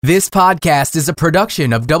This podcast is a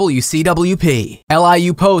production of WCWP,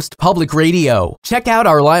 LIU Post Public Radio. Check out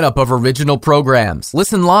our lineup of original programs,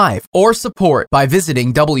 listen live, or support by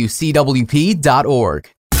visiting WCWP.org.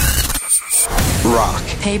 Rock,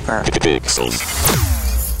 paper, pixels.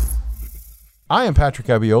 I am Patrick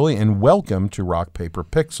Abioli, and welcome to Rock, Paper,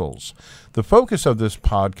 Pixels. The focus of this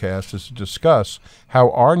podcast is to discuss how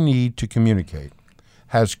our need to communicate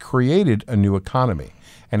has created a new economy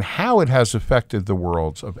and how it has affected the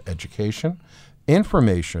worlds of education,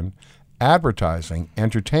 information, advertising,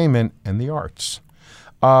 entertainment, and the arts.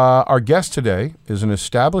 Our guest today is an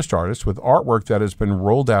established artist with artwork that has been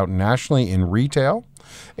rolled out nationally in retail,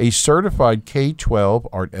 a certified K-12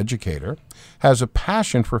 art educator, has a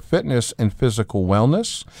passion for fitness and physical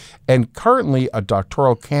wellness, and currently a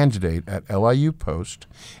doctoral candidate at LIU Post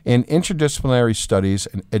in interdisciplinary studies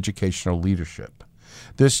and educational leadership.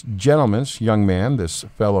 This young man, this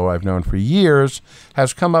fellow I've known for years,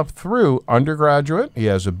 has come up through undergraduate. He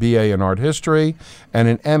has a BA in art history and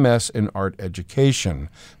an MS in art education.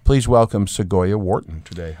 Please welcome Sequoyah Wharton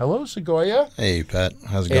today. Hello, Sequoyah. Hey, Pat.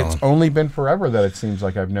 How's it going? It's only been forever that it seems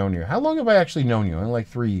like I've known you. How long have I actually known you? Only like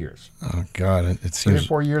 3 years. Oh, God. It seems 3 or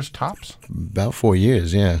 4 years tops? About 4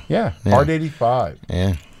 years, yeah. Yeah. Art 85.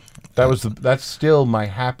 Yeah. That's still my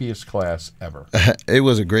happiest class ever. It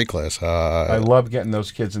was a great class. I love getting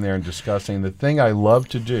those kids in there and discussing. The thing I love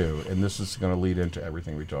to do, and this is going to lead into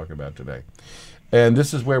everything we talk about today, and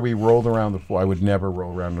this is where we rolled around the floor. I would never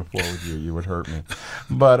roll around the floor with you. You would hurt me.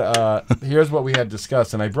 But here's what we had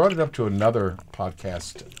discussed, and I brought it up to another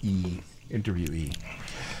podcast interviewee.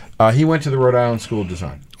 He went to the Rhode Island School of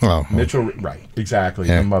Design. Oh, Mitchell, right, exactly,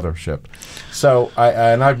 yeah. The mothership. So,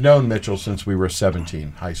 I've known Mitchell since we were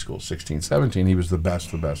 17, high school, 16, 17. He was the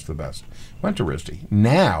best. Went to RISD.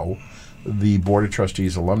 Now, the Board of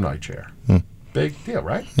Trustees alumni chair. Big deal,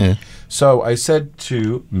 right? Yeah. So I said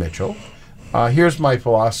to Mitchell, here's my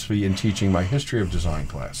philosophy in teaching my history of design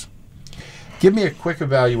class. Give me a quick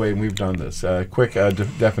evaluation, we've done this, a quick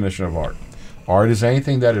definition of art. Art is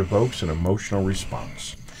anything that evokes an emotional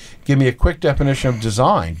response. Give me a quick definition of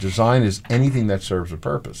design. Design is anything that serves a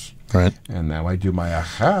purpose. Right. And now I do my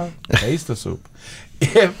taste the soup.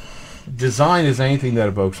 If design is anything that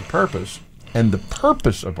evokes a purpose, and the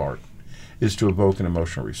purpose of art is to evoke an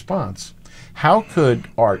emotional response, how could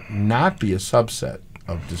art not be a subset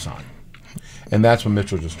of design? And that's when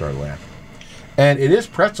Mitchell just started laughing. And it is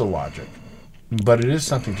pretzel logic, but it is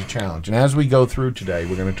something to challenge. And as we go through today,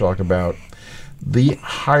 we're going to talk about the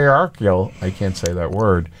hierarchical, I can't say that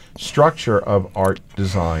word, structure of art,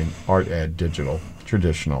 design, art ed, digital,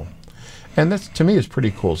 traditional. And this, to me, is pretty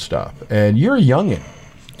cool stuff. And you're a youngin'.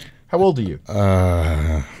 How old are you?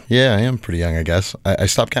 Yeah, I am pretty young, I guess. I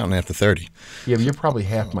stopped counting after 30. Yeah, but you're probably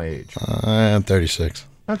half my age. I'm 36.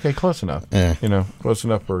 Okay, close enough. Yeah. Close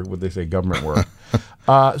enough for what they say government work.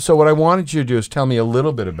 So what I wanted you to do is tell me a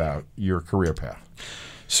little bit about your career path.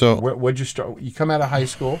 So, Where'd you start? You come out of high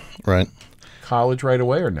school? right. College right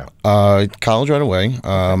away or no? College right away.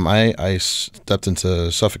 I stepped into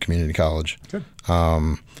Suffolk Community College. Good.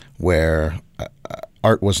 Where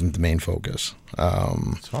art wasn't the main focus.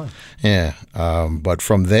 That's fine. Yeah. But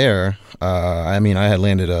from there, I had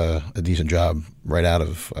landed a decent job right out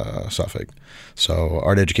of Suffolk. So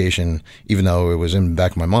art education, even though it was in the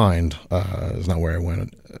back of my mind, is not where I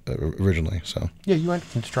went originally. So Yeah, you went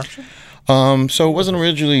construction? So it wasn't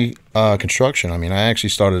originally construction. I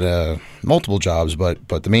actually started multiple jobs, but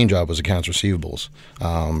the main job was accounts receivables.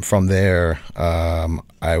 From there,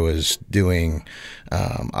 I was doing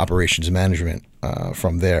operations management.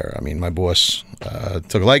 From there, my boss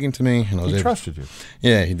took a liking to me, and He trusted you.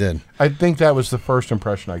 Yeah, he did. I think that was the first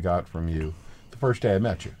impression I got from you the first day I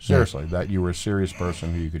met you. Seriously, that you were a serious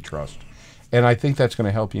person who you could trust. And I think that's going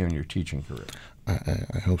to help you in your teaching career.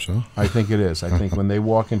 I hope so. I think it is. I think when they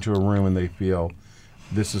walk into a room and they feel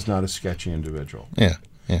this is not a sketchy individual. Yeah.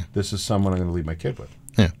 This is someone I'm going to leave my kid with.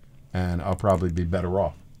 Yeah. And I'll probably be better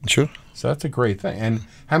off. Sure. So that's a great thing. And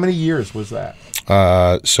how many years was that?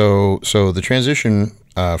 So the transition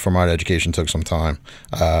from art education took some time.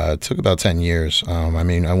 It took about 10 years.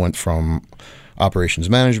 I went from operations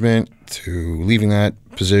management to leaving that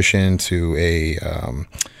position to a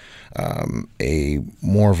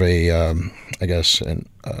more of a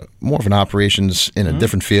more of an operations in a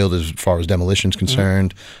different field as far as demolition's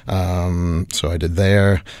concerned. So I did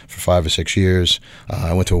there for 5 or 6 years.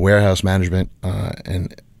 I went to a warehouse management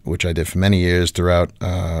and which I did for many years throughout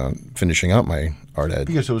finishing up my art ed.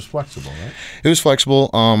 Because it was flexible, right? It was flexible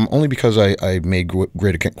only because I made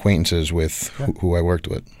great acquaintances with who I worked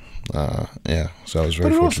with. Yeah, so I was very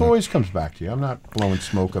But it also fortunate. always comes back to you. I'm not blowing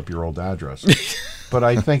smoke up your old address. But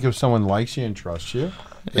I think if someone likes you and trusts you,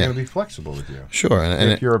 they're going to be flexible with you. Sure.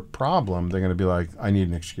 And if you're a problem, they're going to be like, I need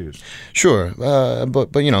an excuse. Sure. But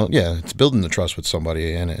it's building the trust with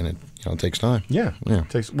somebody, and it takes time. Yeah. Yeah.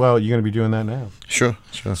 Well, you're going to be doing that now. Sure.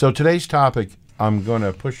 So today's topic, I'm going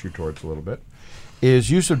to push you towards a little bit,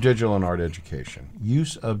 is use of digital in art education.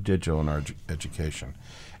 Use of digital in art education.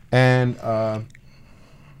 And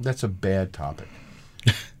that's a bad topic.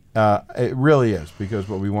 It really is, because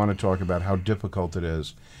what we want to talk about, how difficult it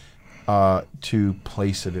is to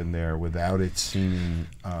place it in there without it seeming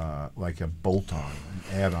like a bolt-on,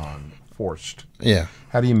 an add-on, forced. Yeah.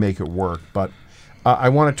 How do you make it work? But I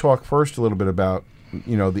want to talk first a little bit about,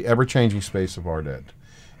 the ever-changing space of art ed.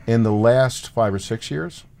 In the last 5 or 6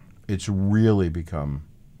 years, it's really become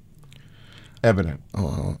evident.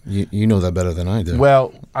 Oh, you know that better than I do.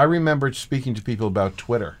 Well, I remember speaking to people about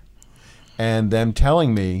Twitter and them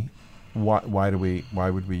telling me, why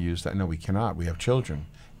would we use that? No, we cannot. We have children.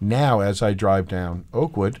 Now, as I drive down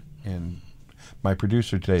Oakwood, and my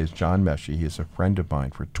producer today is John Meshy. He is a friend of mine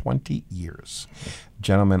for 20 years.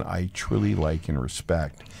 Gentleman I truly like and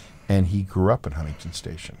respect. And he grew up at Huntington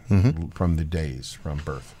Station from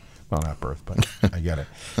birth. Well, not birth, but I get it.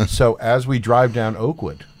 So as we drive down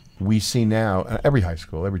Oakwood, we see now, every high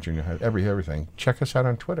school, every junior high, everything, check us out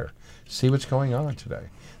on Twitter. See what's going on today.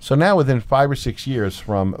 So now within 5 or 6 years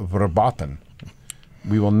from verboten,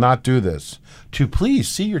 we will not do this, to please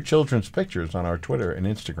see your children's pictures on our Twitter and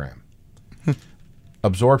Instagram.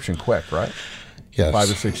 Absorption quick, right? Yes.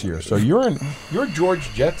 5 or 6 years. So you're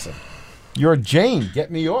George Jetson. You're Jane. Get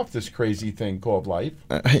me off this crazy thing called life.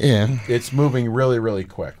 Yeah. It's moving really, really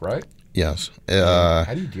quick, right? Yes.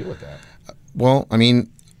 How do you deal with that? Well, I mean,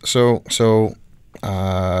 so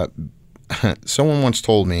someone once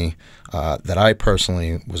told me that I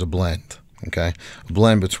personally was a blend, okay? A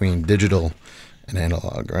blend between digital and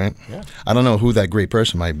analog, right? Yeah. I don't know who that great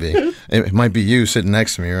person might be. It might be you sitting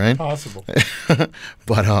next to me, right? Possible.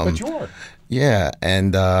 But you are. Yeah,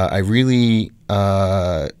 and I really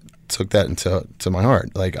took that into my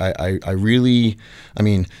heart. Like I really, I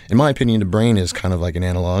mean, in my opinion, the brain is kind of like an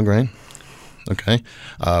analog, right? Okay,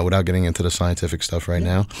 without getting into the scientific stuff right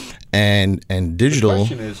now, and digital.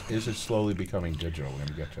 The question is it slowly becoming digital? We're going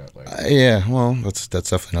to get to that later. Yeah, well, that's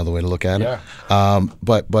definitely another way to look at it.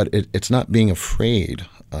 But it's not being afraid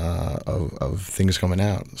of things coming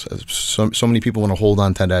out. So many people want to hold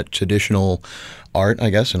on to that traditional art,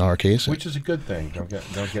 I guess, in our case. Which is a good thing. Don't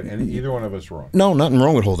get either one of us wrong. No, nothing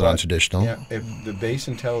wrong with holding on traditional. Yeah, if the base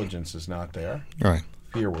intelligence is not there, right,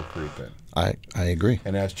 fear will creep in. I agree.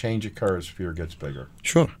 And as change occurs, fear gets bigger.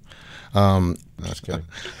 Sure. Just kidding.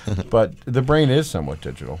 But the brain is somewhat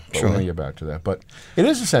digital. But Sure. We're going to get back to that. But it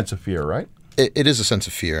is a sense of fear, right? It is a sense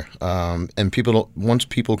of fear, and once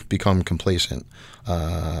people become complacent,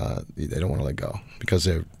 they don't want to let go because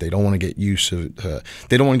they don't want to get used to.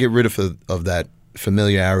 They don't want to get rid of that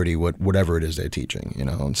familiarity with whatever it is they're teaching.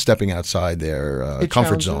 And stepping outside their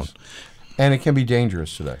comfort zone. And it can be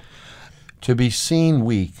dangerous today. To be seen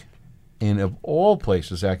weak in, of all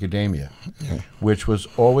places, academia, which was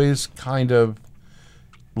always kind of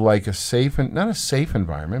like not a safe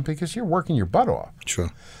environment because you're working your butt off.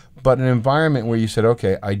 Sure. But an environment where you said,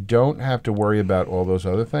 okay, I don't have to worry about all those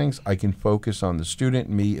other things. I can focus on the student,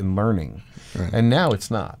 me, and learning. Right. And now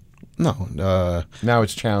it's not. No. Now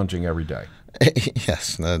it's challenging every day.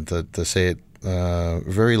 Yes. To say it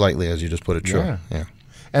very lightly, as you just put it, true. Yeah.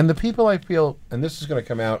 And the people I feel, and this is going to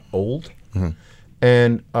come out old,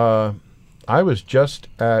 and I was just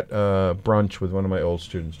at brunch with one of my old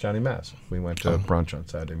students, Johnny Mass. We went to brunch on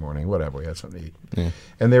Saturday morning, whatever. We had something to eat. Yeah.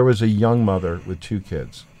 And there was a young mother with 2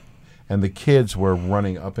 kids. And the kids were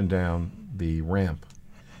running up and down the ramp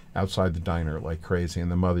outside the diner like crazy.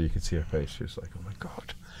 And the mother, you could see her face. She was like, oh, my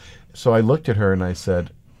God. So I looked at her and I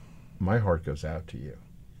said, my heart goes out to you.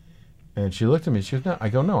 And she looked at me. She goes, no. I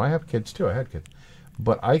go, no, I have kids too. I had kids.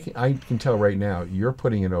 But I can tell right now, you're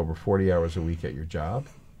putting in over 40 hours a week at your job,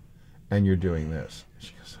 and you're doing this.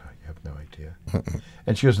 She goes, oh, you have no idea.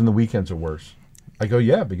 And she goes, and the weekends are worse. I go,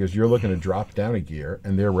 yeah, because you're looking to drop down a gear,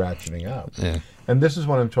 and they're ratcheting out. Yeah. And this is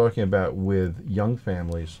what I'm talking about with young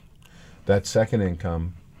families, that second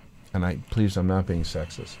income, and I'm not being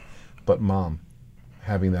sexist, but mom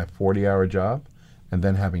having that 40-hour job, and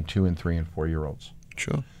then having 2 and 3 and 4-year-olds.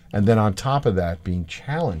 Sure. And then on top of that, being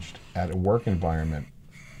challenged at a work environment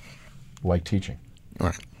like teaching.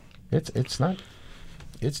 Right. It's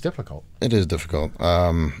difficult. It is difficult.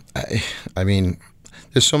 I mean,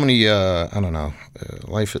 there's so many. I don't know.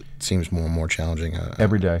 Life it seems more and more challenging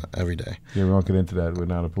every day. Every day. Yeah, we won't get into that. We're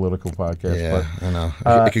not a political podcast. Yeah, but, I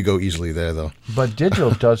know. It could go easily there, though. But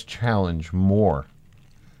digital does challenge more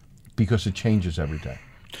because it changes every day.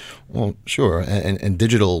 Well, sure, and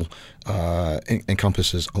digital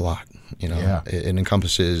encompasses a lot. It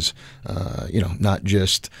encompasses, not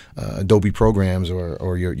just Adobe programs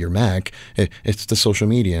or your Mac. It's the social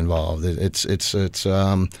media involved. It's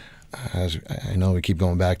as I know we keep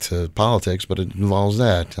going back to politics, but it involves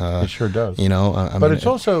that. It sure does. But it's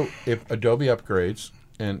also if Adobe upgrades,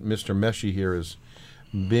 and Mr. Meshi here has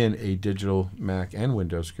been a digital Mac and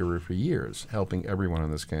Windows guru for years, helping everyone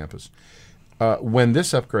on this campus. When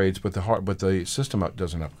this upgrades, but the system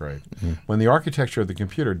doesn't upgrade. Mm-hmm. When the architecture of the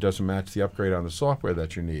computer doesn't match the upgrade on the software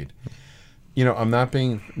that you need. I'm not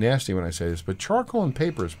being nasty when I say this, but charcoal and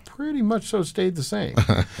paper is pretty much so stayed the same.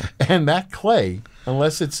 And that clay,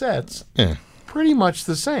 unless it sets, pretty much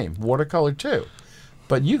the same. Watercolor too.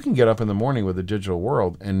 But you can get up in the morning with a digital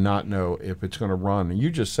world and not know if it's going to run. And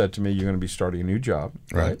you just said to me you're going to be starting a new job,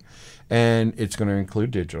 right? And it's going to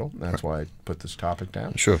include digital. That's why I put this topic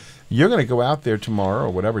down. Sure. You're going to go out there tomorrow or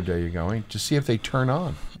whatever day you're going to see if they turn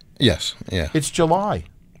on. Yes. Yeah. It's July.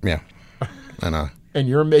 Yeah. I know. And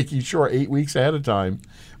you're making sure 8 weeks ahead of time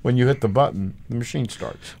when you hit the button, the machine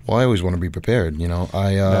starts. Well, I always want to be prepared, That's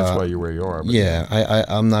why you're where you are. Yeah,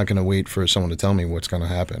 I'm not going to wait for someone to tell me what's going to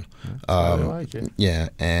happen. I like it. Yeah,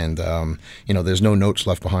 and, there's no notes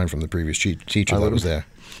left behind from the previous teacher that was there.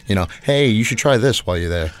 Hey, you should try this while you're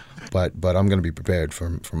there. But I'm going to be prepared for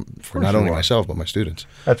not only myself, but my students.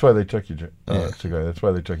 That's why they took you, That's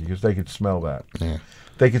why they took you, because they could smell that. Yeah.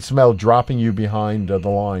 They could smell dropping you behind the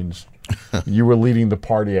lines. You were leading the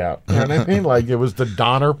party out. You know what I mean? Like it was the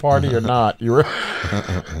Donner party or not. You were,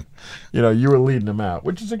 you were leading them out,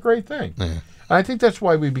 which is a great thing. Yeah. I think that's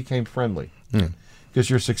why we became friendly. Because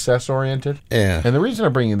you're success oriented. Yeah. And the reason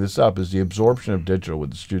I'm bringing this up is the absorption of digital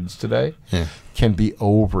with the students today can be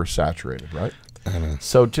oversaturated, right? I know.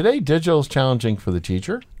 So today, digital is challenging for the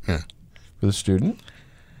teacher, for the student,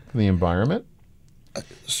 for the environment,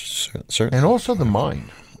 certainly. and also the mind,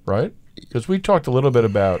 right? Because we talked a little bit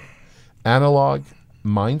about analog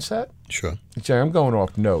mindset. Sure. I'm going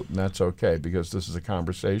off note, and that's okay because this is a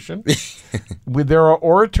conversation. There are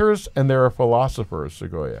orators and there are philosophers,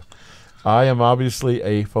 Sequoyah. I am obviously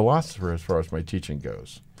a philosopher as far as my teaching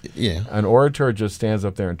goes. Yeah. An orator just stands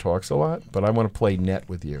up there and talks a lot, but I want to play net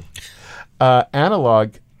with you.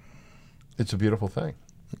 Analog, it's a beautiful thing.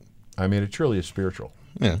 I mean, it truly is spiritual.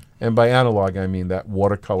 Yeah. And by analog, I mean that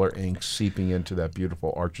watercolor ink seeping into that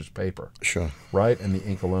beautiful Arches paper. Sure. Right? And the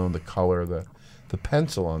ink alone, the color, the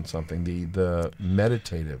pencil on something, the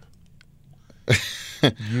meditative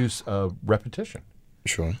use of repetition.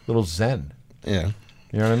 Sure. Little zen. Yeah.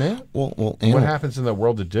 You know what I mean? Well. What happens in the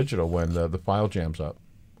world of digital when the file jams up?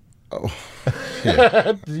 Oh.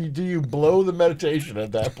 Yeah. Do you blow the meditation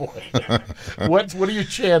at that point? What do you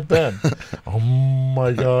chant then? Oh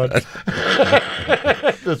my God.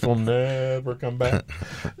 This will never come back.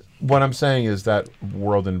 What I'm saying is that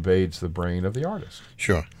world invades the brain of the artist.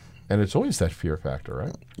 Sure. And it's always that fear factor,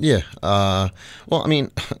 right? Yeah. Well, I mean,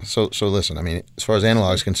 so listen. I mean, as far as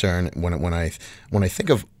analog is concerned, when I think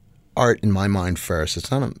of art in my mind first, it's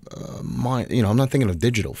not I'm not thinking of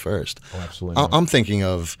digital first. Oh, absolutely. I'm thinking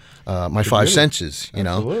of my five senses.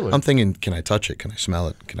 Absolutely. I'm thinking, can I touch it? Can I smell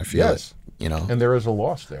it? Can I feel it? And there is a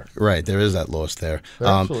loss there. Right, there is that loss there.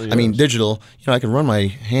 I mean, digital, I can run my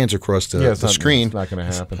hands across the screen. It's not going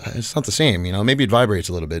to happen. It's not the same, Maybe it vibrates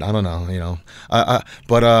a little bit. I don't know,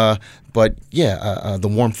 But yeah, the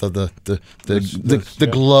warmth of the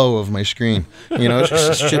glow of my screen,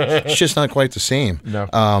 it's just not quite the same. No.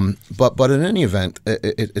 But in any event,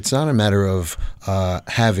 it's not a matter of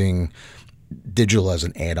having digital as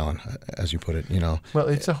an add-on, as you put it, Well,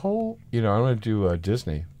 it's a whole, I want to do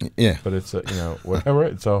Disney. Yeah. But it's whatever.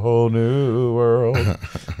 It's a whole new world.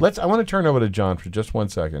 I want to turn over to John for just 1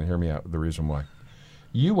 second. Hear me out. The reason why.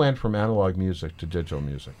 You went from analog music to digital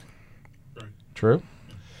music. Right. True?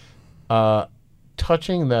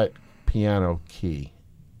 Touching that piano key,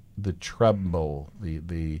 the treble,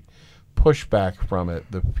 the pushback from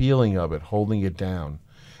it, the feeling of it, holding it down.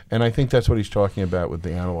 And I think that's what he's talking about with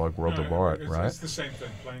the analog world of art, right? It's the same thing.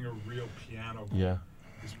 Playing a real piano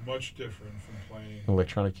is much different from playing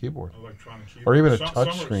electronic keyboard. Or even a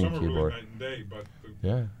touchscreen keyboard. Really night and day, but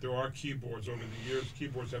there are keyboards over the years.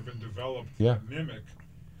 Keyboards have been developed that mimic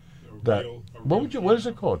what is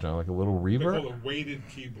it called, John? Like a little reverb? They call it weighted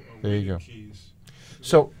keyboard. There you go. Keys.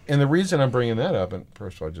 So, and the reason I'm bringing that up, and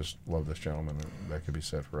first of all, I just love this gentleman, and that could be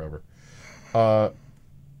said forever.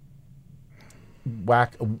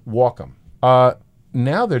 Wacom.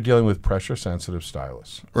 now they're dealing with pressure-sensitive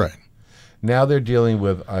stylus. Right. Now they're dealing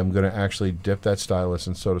with, I'm going to actually dip that stylus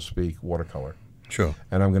in, so to speak, watercolor. Sure.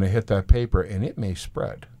 And I'm going to hit that paper, and it may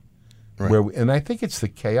spread. Right. And I think it's the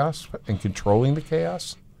chaos and controlling the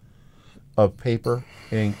chaos of paper,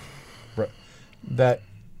 ink, that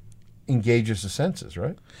engages the senses,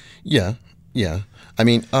 right? Yeah. I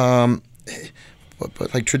mean,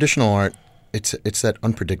 but like traditional art, it's that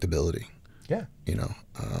unpredictability. Yeah.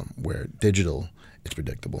 Where digital, it's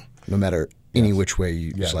predictable. No matter any which way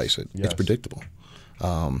you slice it, it's predictable.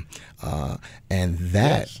 And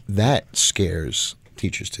that scares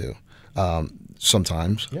teachers too.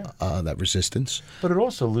 Sometimes that resistance. But it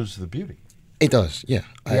also loses the beauty. It does, yeah.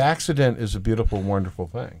 The accident is a beautiful, wonderful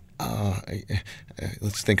thing.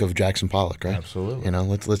 Let's think of Jackson Pollock, right? Absolutely.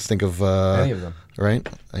 Let's think of any of them, right?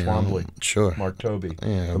 Twombly, sure. Mark Tobey,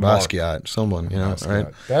 Basquiat, someone, Basquiat.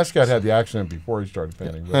 right? Basquiat had the accident before he started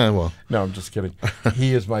painting. Well, no, I'm just kidding.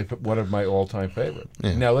 He is one of my all-time favorite.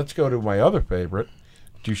 Yeah. Now let's go to my other favorite,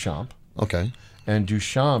 Duchamp. Okay. And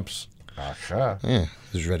Duchamp's,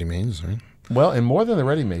 his ready-mades, right? Well, and more than the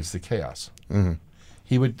ready-mades, the chaos. Mm-hmm.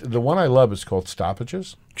 The one I love is called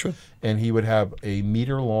Stoppages. True. And he would have a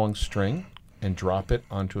meter-long string and drop it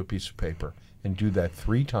onto a piece of paper and do that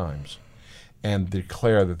 3 times and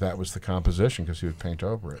declare that was the composition because he would paint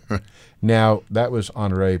over it. Now, that was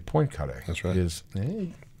Honoré Poincaré. That's right.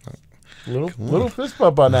 Little fist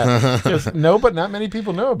bump on that. But not many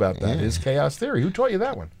people know about that. His chaos theory. Who taught you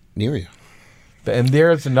that one? Neria. And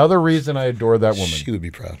there's another reason I adore that woman. She would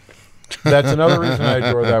be proud. That's another reason I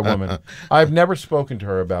adore that woman. I've never spoken to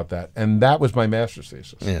her about that, and that was my master's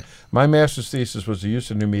thesis. Yeah. My master's thesis was the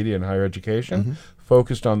use of new media in higher education,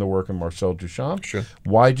 focused on the work of Marcel Duchamp. Sure.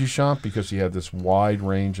 Why Duchamp? Because he had this wide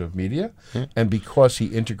range of media, and because he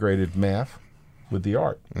integrated math with the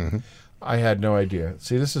art. I had no idea.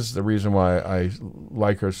 See, this is the reason why I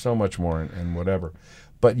like her so much more and whatever.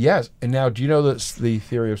 But yes, and now do you know the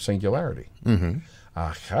theory of singularity?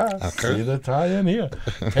 See the tie-in here.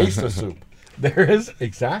 Taste the soup. There is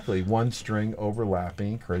exactly one string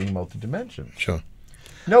overlapping, creating multi-dimensions. Sure.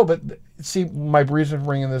 No, but see, my reason for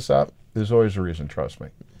bringing this up, there's always a reason, trust me.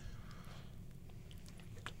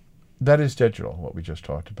 That is digital, what we just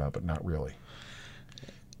talked about, but not really.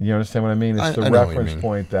 You understand what I mean? It's the reference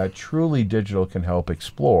point that truly digital can help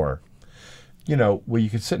explore. Where you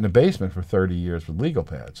could sit in a basement for 30 years with legal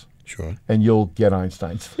pads. Sure. And you'll get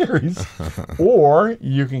Einstein's theories. Or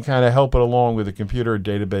you can kind of help it along with a computer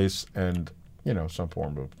database and, some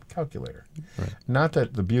form of calculator. Right. Not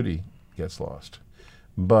that the beauty gets lost,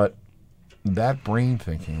 but that brain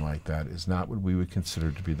thinking like that is not what we would consider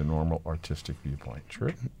to be the normal artistic viewpoint.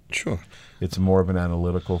 True? Sure. It's more of an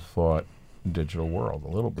analytical thought digital world, a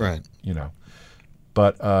little bit. Right.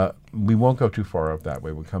 But we won't go too far up that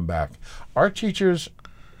way. We'll come back. Our teachers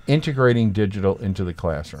integrating digital into the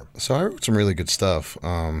classroom. So I wrote some really good stuff.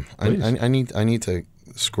 I need to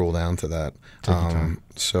scroll down to that. Take your time.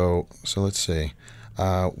 So let's see.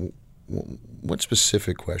 What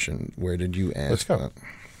specific question? Where did you ask? Let's go.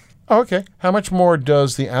 Okay. How much more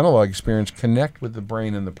does the analog experience connect with the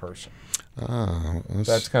brain and the person?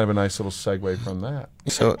 That's kind of a nice little segue from that.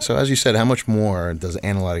 So as you said, how much more does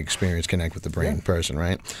analog experience connect with the brain and person,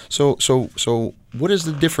 right? So what is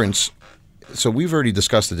the difference? So we've already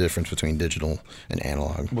discussed the difference between digital and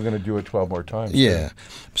analog. We're going to do it 12 more times. Yeah.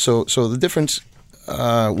 So the difference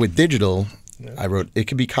with digital, I wrote, it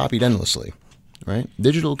can be copied endlessly, right?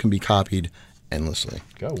 Digital can be copied endlessly.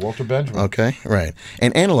 Go, Walter Benjamin. Okay, right.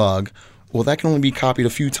 And analog, well, that can only be copied a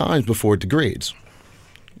few times before it degrades.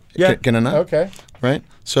 Yeah. Can it not? Okay. Right?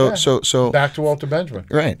 So back to Walter Benjamin.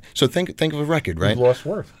 Right. So think of a record, right? We've lost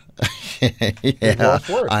worth. Yeah. Lost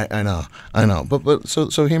worth. I know. But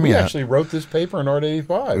so hear me out. We actually wrote this paper in Art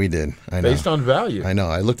 85. We did. I know. Based on value. I know.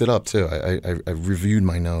 I looked it up too. I reviewed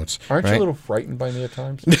my notes. Aren't you a little frightened by me at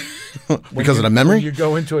times? Because of the memory? When you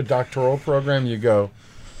go into a doctoral program, you go,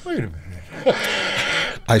 wait a minute.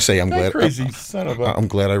 I say I'm glad. Crazy son of a. I'm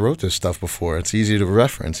glad I wrote this stuff before. It's easy to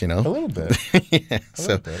reference, A little bit. Yeah. A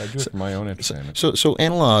little bit. I do it for my own entertainment. So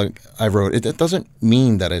analog, I wrote. It doesn't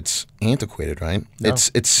mean that it's antiquated, right? No.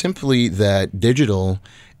 It's simply that digital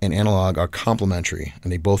and analog are complementary,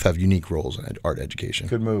 and they both have unique roles in art education.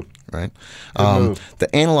 Good move. Right. Good move.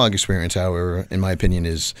 The analog experience, however, in my opinion,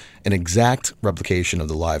 is an exact replication of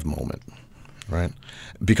the live moment, right?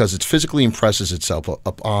 Because it physically impresses itself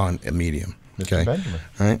upon a medium. Mr. Benjamin.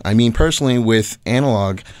 Right. I mean, personally, with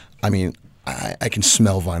analog, I can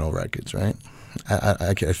smell vinyl records, right?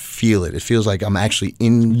 I can feel it. It feels like I'm actually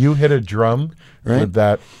in. You hit a drum Right. with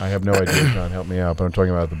that. I have no idea, John, help me out, but I'm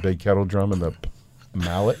talking about the big kettle drum and the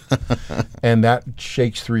mallet, and that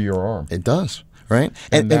shakes through your arm. It does. right?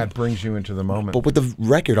 And that brings you into the moment. But with the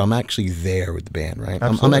record, I'm actually there with the band, right?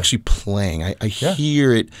 I'm Absolutely. actually playing. I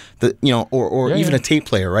hear it, or even a tape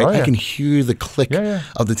player, right? Oh, yeah. I can hear the click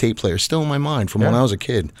of the tape player still in my mind from when I was a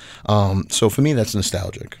kid. So for me, that's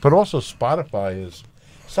nostalgic. But also Spotify is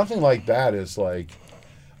something like that is like,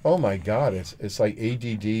 oh my God, it's like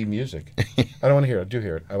ADD music. I don't want to hear it. I do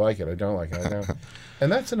hear it. I like it. I don't like it. I don't.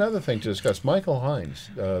 And that's another thing to discuss. Michael Hines,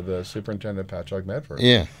 the superintendent of Patchogue Medford.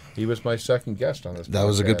 Yeah. He was my second guest on this podcast. That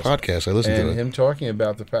was a good podcast. I listened to it. And him talking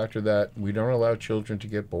about the factor that we don't allow children to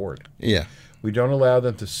get bored. Yeah. We don't allow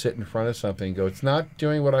them to sit in front of something and go, it's not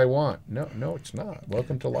doing what I want. No, it's not.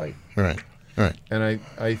 Welcome to life. Right. And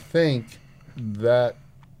I think that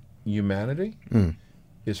humanity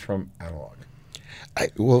is from analog.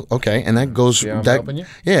 Okay, and that goes. See how I'm helping you?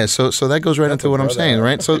 Yeah, so that goes right into what I'm saying,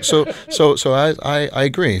 right? So I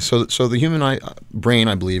agree. So the human brain,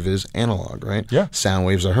 I believe, is analog, right? Yeah. Sound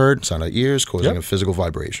waves are heard, sound out ears, causing a physical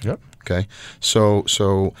vibration. Yep. Okay. So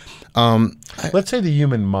let's say the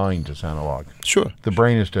human mind is analog. Sure. The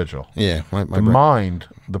brain is digital. Yeah. My The brain. mind,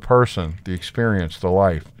 the person, the experience, the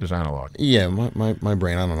life is analog. Yeah, my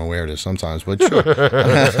brain. I don't know where it is sometimes, but sure.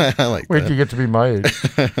 I like Wait that. till you get to be my age.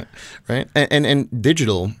 Right. And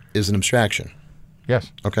digital is an abstraction.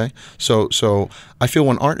 Yes. Okay, so I feel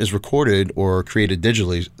when art is recorded or created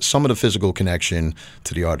digitally, some of the physical connection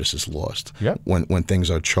to the artist is lost. Yep. When things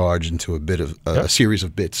are charged into a bit of a series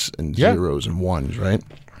of bits and zeros and ones, right?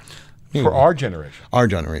 For our generation. Our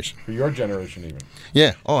generation. For your generation, even.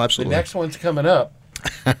 Yeah. Oh, The absolutely. next one's coming up.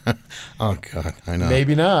 Oh God, I know.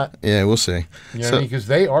 Maybe not. Yeah, we'll see. You know what I mean? Because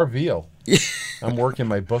they are veal. I'm working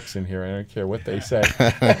my books in here. I don't care what they say.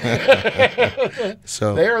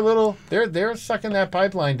 So They're sucking that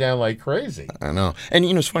pipeline down like crazy. I know, and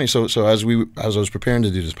it's funny. So as I was preparing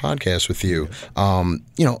to do this podcast with you, I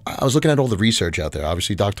was looking at all the research out there.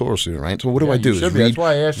 Obviously, doctoral student, right? So what do I do? You should be. That's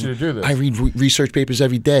why I asked you to do this. I read research papers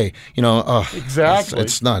every day. Exactly.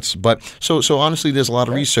 It's nuts. But so honestly, there's a lot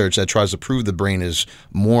of research that tries to prove the brain is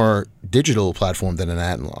more digital platform than an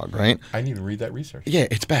analog, right? I need to read that research. Yeah,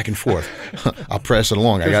 it's back and forth. I'll press it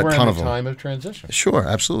along. I got a ton of them. We're in a time of transition. Sure,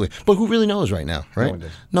 absolutely. But who really knows right now, right? one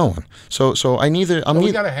does. No one. So I neither.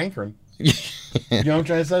 We got a hankering. You know what I'm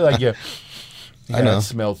trying to say? Like, I know. It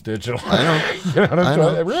smells digital. I know. You know what I'm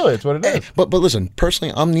trying to, really, it's what it is. But listen,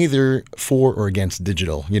 personally, I'm neither for or against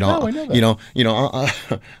digital. No, I know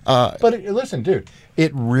that. But listen, dude,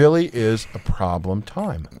 it really is a problem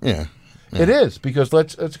time. Yeah. It is, because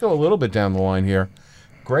let's go a little bit down the line here.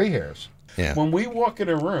 Gray hairs. Yeah. When we walk in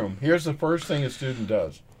a room, here's the first thing a student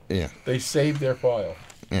does. Yeah. They save their file.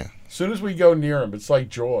 Yeah. As soon as we go near them, it's like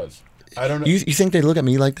Jaws. I don't know. You think they look at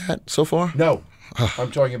me like that so far? No.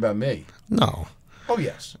 I'm talking about me. No. Oh,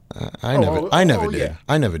 yes. I never did. Yeah.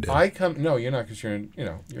 I never did. No, you're not, because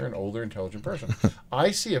you're an older, intelligent person.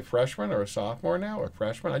 I see a freshman or a sophomore now, or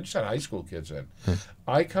freshman. I just had high school kids in.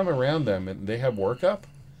 I come around them and they have workup.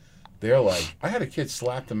 They're like, I had a kid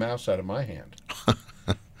slap the mouse out of my hand.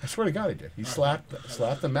 I swear to God, he did. He slapped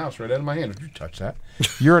the mouse right out of my hand. Did you touch that?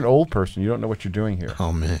 You're an old person. You don't know what you're doing here.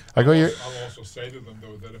 Oh, man. I go, I'll also say to them,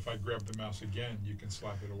 though, that if I grab the mouse again, you can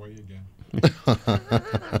slap it away again. Because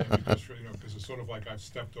it's sort of like I've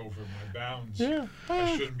stepped over my bounds. Yeah.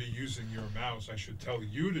 I shouldn't be using your mouse. I should tell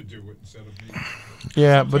you to do it instead of me.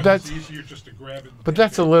 Yeah, but that's it's easier just to grab it. But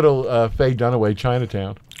that's a little Faye Dunaway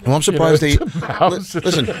Chinatown. Well, I'm surprised mouse.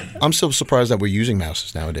 Listen, I'm still surprised that we're using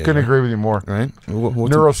mouses nowadays. Couldn't agree with you more. Right?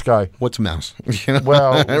 Neurosky. What's a mouse?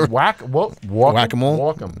 Well, whack-a-mole?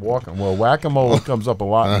 Whack-a-mole? Well, whack-a-mole comes up a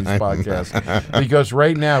lot in these podcasts, because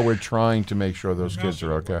right now we're trying to make sure those kids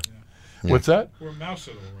are okay. Yeah. What's that? We're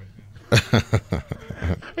mouse-able right now.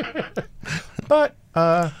 But,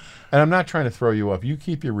 and I'm not trying to throw you off. You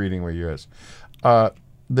keep your reading where you is. The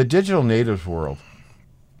digital natives world,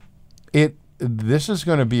 this is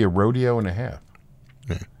going to be a rodeo and a half.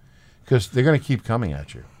 Because they're going to keep coming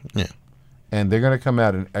at you. Yeah. And they're going to come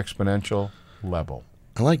at an exponential level.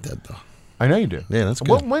 I like that, though. I know you do. Yeah, that's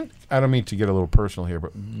good. When I don't mean to get a little personal here,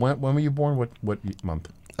 but when were you born? What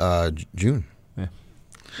month? June.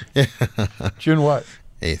 Yeah. June what?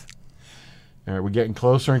 8th. All right, we're getting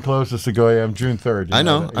closer and closer, Sequoyah. I'm June 3rd. I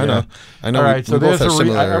know. All right, so there's every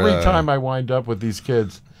time I wind up with these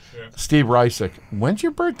kids, Steve Reisick, when's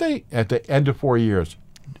your birthday? At the end of 4 years,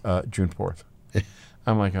 June 4th.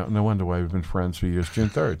 I'm like, oh, no wonder why we've been friends for years. June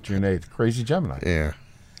 3rd, June 8th. Crazy Gemini. Yeah.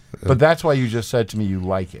 But that's why you just said to me you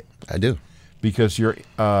like it. I do. Because you're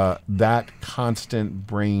that constant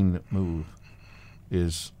brain move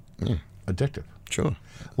is addictive. Sure.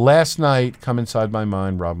 Last night, Come Inside My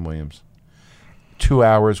Mind, Robin Williams. 2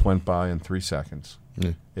 hours went by in 3 seconds.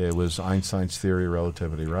 Yeah. It was Einstein's theory of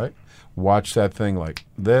relativity, right? watched that thing like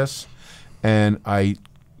this, and I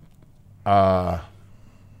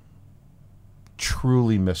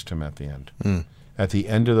truly missed him at the end. At the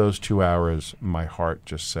end of those 2 hours, my heart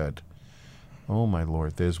just said, oh, my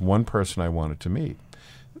Lord, there's one person I wanted to meet.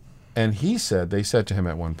 And they said to him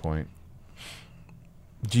at one point,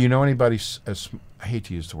 do you know anybody as, I hate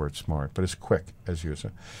to use the word smart, but as quick as you?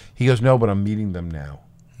 He goes, no, but I'm meeting them now.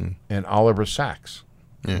 And Oliver Sacks.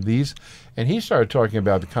 And he started talking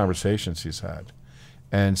about the conversations he's had.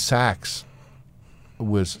 And Sacks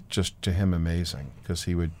was just, to him, amazing, because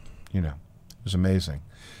he would, it was amazing.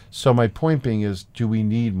 So my point being is, do we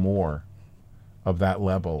need more of that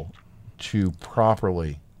level to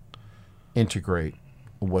properly integrate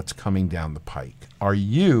what's coming down the pike? Are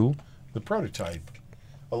you the prototype?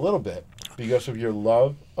 A little bit, because of your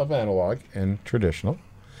love of analog and traditional,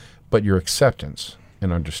 but your acceptance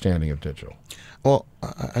and understanding of digital. Well,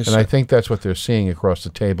 I think that's what they're seeing across the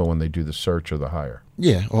table when they do the search or the hire.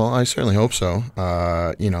 Yeah, well, I certainly hope so.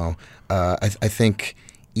 I think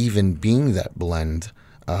even being that blend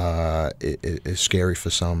is scary for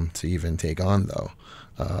some to even take on, though.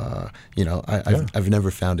 I've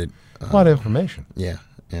never found it. A lot of information. Yeah.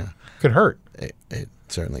 Could hurt. It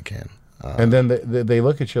certainly can. And then they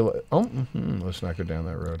look at you like, let's not go down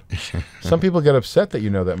that road. Some people get upset that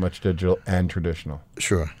you know that much digital and traditional.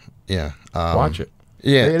 Sure, yeah. Watch it.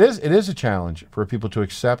 Yeah. It is a challenge for people to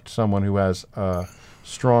accept someone who has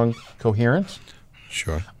strong coherence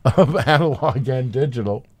of analog and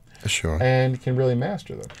digital. Sure. And can really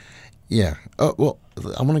master them. Yeah. Well,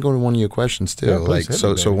 I want to go to one of your questions, too. Yeah, please,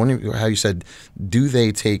 how you said, do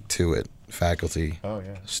they take to it? Faculty,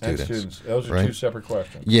 students. And students. Those are two separate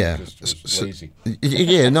questions. Yeah. Just lazy.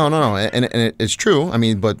 Yeah, no. And it's true. I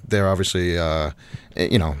mean, but they're obviously,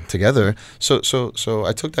 together. So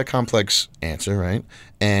I took that complex answer, right?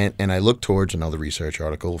 And I looked towards another research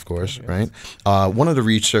article, of course, right? One of the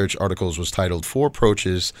research articles was titled 4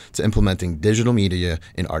 Approaches to Implementing Digital Media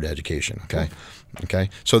in Art Education, okay? Okay,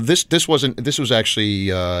 so this was actually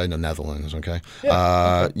in the Netherlands. Okay,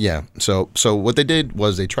 So what they did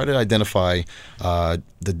was they tried to identify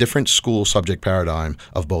the different school subject paradigm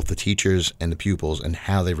of both the teachers and the pupils and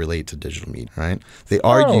how they relate to digital media. Right? They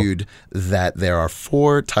argued that there are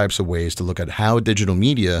 4 types of ways to look at how digital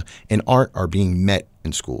media and art are being met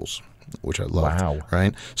in schools, which I love. Wow.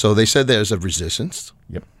 Right? So they said there's a resistance.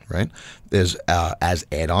 Yep. Right? There's as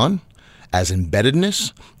add-on, as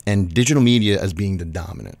embeddedness, and digital media as being the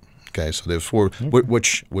dominant. Okay, so there's 4,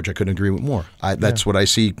 which I couldn't agree with more. That's what I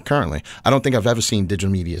see currently. I don't think I've ever seen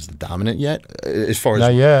digital media as the dominant yet. As far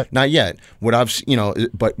as not yet. What I've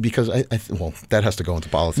but because that has to go into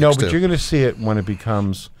politics. No, but too. you're going to see it when it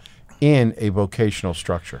becomes in a vocational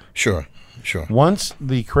structure. Sure. Once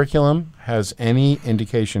the curriculum has any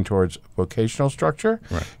indication towards vocational structure,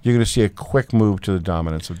 you're going to see a quick move to the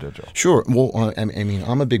dominance of digital. Sure. Well, I mean,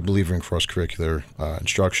 I'm a big believer in cross-curricular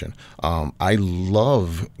instruction. I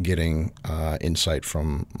love getting insight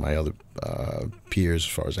from my other peers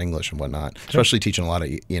as far as English and whatnot, especially teaching a lot of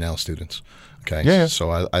E&L students. Okay. Yeah. So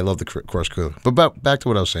I love the cross-curricular. But back to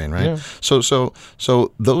what I was saying, right? Yeah. So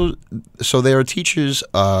there are teachers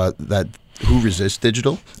who resist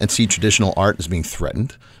digital and see traditional art as being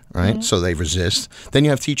threatened, right? Mm-hmm. So they resist. Then you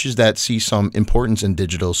have teachers that see some importance in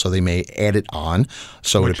digital, so they may add it on.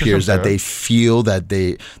 So it appears that they feel that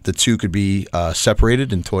the two could be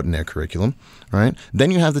separated and taught in their curriculum, right? Then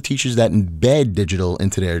you have the teachers that embed digital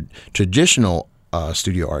into their traditional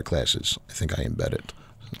studio art classes. I think I embed it.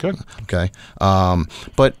 Good. Okay.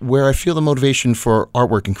 But where I feel the motivation for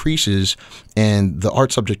artwork increases and the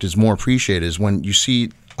art subject is more appreciated is when you see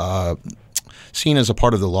seen as a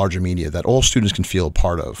part of the larger media that all students can feel a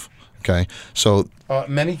part of. Okay, so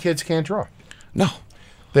many kids can't draw. No,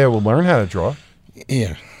 they will learn how to draw.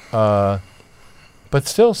 Yeah, but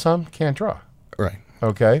still, some can't draw. Right.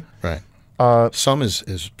 Okay. Right. Some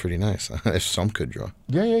is pretty nice. If some could draw.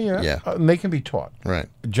 Yeah. And they can be taught. Right.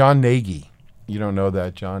 John Nagy. You don't know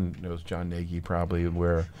that. John knows John Nagy probably,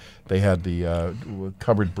 where they had the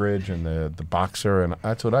covered bridge and the boxer, and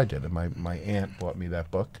that's what I did. And my aunt bought me that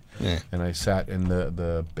book, and I sat in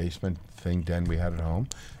the basement den we had at home,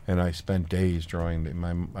 and I spent days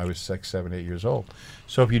drawing. I was 6, 7, 8 years old.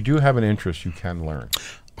 So if you do have an interest, you can learn.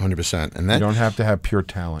 100%. And that, you don't have to have pure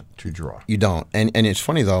talent to draw. You don't. And it's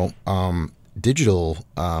funny though. Digital.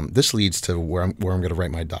 This leads to where I'm going to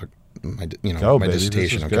write my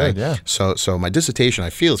dissertation. Okay. Good, yeah. So my dissertation, I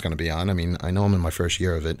feel is going to be on. I mean, I know I'm in my first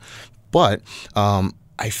year of it, but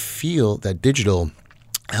I feel that digital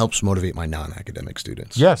helps motivate my non-academic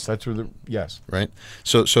students. Yes, that's where yes. Right.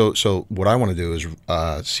 So what I want to do is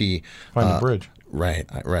find the bridge. Right.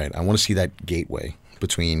 I want to see that gateway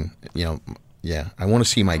between, I want to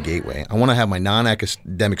see my gateway. I want to have my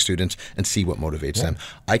non-academic students and see what motivates them.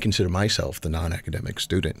 I consider myself the non-academic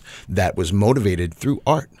student that was motivated through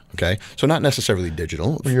art. Okay, so not necessarily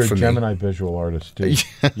digital. Well, you're a Gemini visual artist, dude.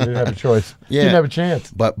 You didn't have a choice. You didn't have a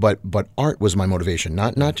chance. But art was my motivation.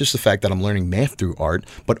 Not just the fact that I'm learning math through art,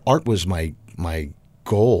 but art was my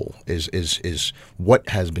goal. Is what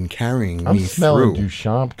has been carrying me through. I'm smelling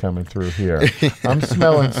Duchamp coming through here. I'm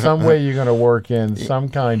smelling some way you're going to work in some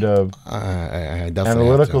kind of I definitely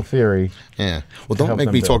analytical theory. Yeah. Well, don't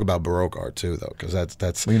make me talk about Baroque art too, though, because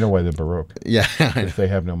that's. Well, you know why they're Baroque? Yeah. If they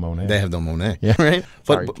have no Monet. They have no Monet. Yeah. Right.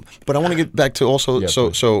 But I want to get back to also like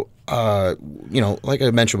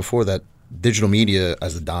I mentioned before, that digital media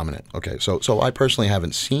as the dominant. Okay, so I personally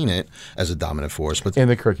haven't seen it as a dominant force, but in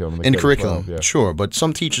the curriculum. In curriculum, sure. But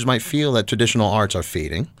some teachers might feel that traditional arts are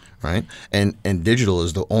fading, right? And digital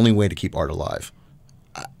is the only way to keep art alive.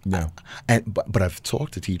 No. But I've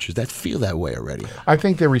talked to teachers that feel that way already. I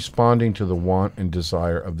think they're responding to the want and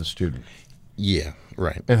desire of the student. Yeah,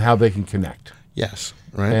 right. And how they can connect. Yes,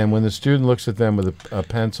 right. And when the student looks at them with a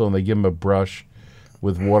pencil and they give them a brush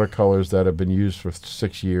with watercolors that have been used for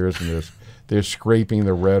 6 years, and they're scraping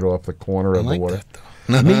the red off the corner of the water.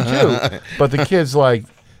 That, Me too. But the kids what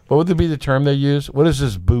would be the term they use? What is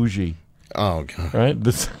this bougie? Oh, God. Right?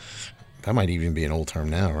 That might even be an old term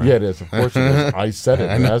now, right? Yeah, it is. Of course it is. I said it.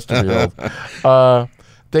 It has to be old.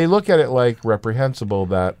 They look at it like reprehensible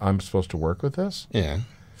that I'm supposed to work with this. Yeah.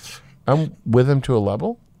 I'm with them to a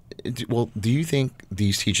level. Well, do you think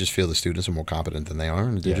these teachers feel the students are more competent than they are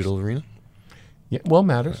in the digital arena? Yeah, well, it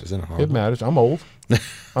matters. Isn't it horrible? It matters. I'm old.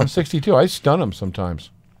 I'm 62. I stun them sometimes.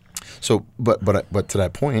 So, but to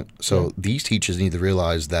that point, these teachers need to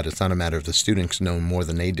realize that it's not a matter of the students know more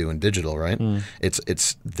than they do in digital, right?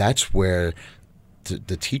 It's that's where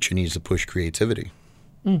the teacher needs to push creativity,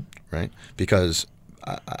 right? Because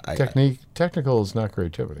technical is not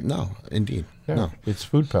creativity. No, indeed, no. It's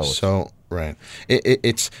food pellets. So, right,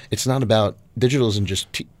 it's not about digital. Isn't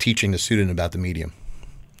just teaching the student about the medium.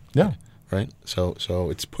 Yeah. Right, so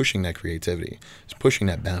it's pushing that creativity, it's pushing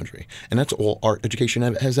that boundary, and that's all art education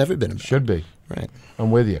has ever been about. Should be. Right,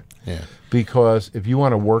 I'm with you. Yeah, because if you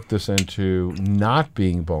want to work this into not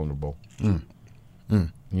being vulnerable, you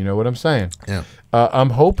know what I'm saying. Yeah,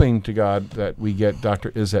 I'm hoping to God that we get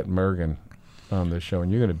Dr. Izzet Mergen on this show,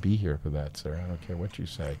 and you're going to be here for that, sir. I don't care what you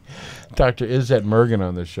say. Dr. Izzet Mergen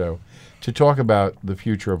on this show to talk about the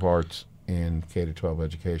future of arts in K-12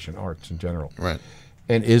 education, arts in general. Right.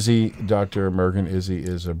 And Dr. Mergen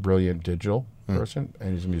is a brilliant digital person,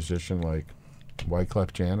 and he's a musician like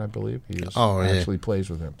Wyclef Jean, I believe. He actually plays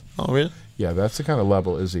with him. Oh, really? Yeah, that's the kind of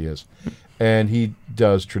level Izzy is. And he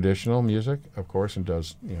does traditional music, of course, and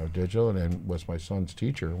does digital, and was my son's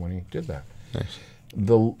teacher when he did that. Nice.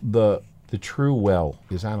 The true well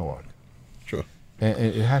is analog. Sure. And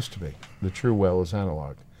it has to be. The true well is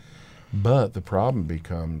analog. But the problem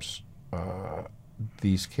becomes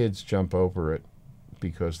these kids jump over it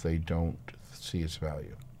because they don't see its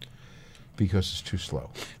value, because it's too slow.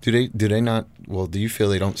 Do they not? Well, do you feel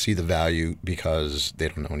they don't see the value because they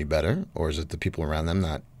don't know any better, or is it the people around them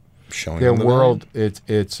not showing their them the world? value?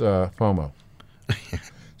 It's FOMO.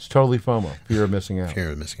 It's totally FOMO, fear of missing out.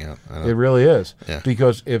 Fear of missing out. I know. It really is. Yeah.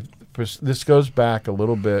 Because if this goes back a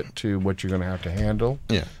little bit to what you're going to have to handle.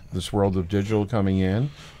 Yeah. This world of digital coming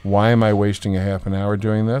in. Why am I wasting a half an hour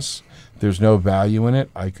doing this? There's no value in it.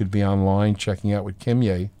 I could be online checking out what Kim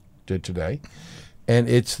Ye did today. And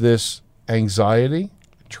it's this anxiety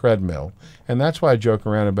treadmill. And that's why I joke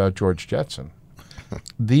around about George Jetson.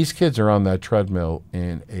 These kids are on that treadmill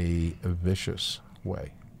in a vicious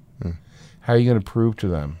way. How are you going to prove to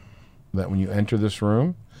them that when you enter this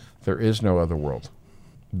room, there is no other world?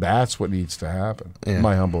 That's what needs to happen, in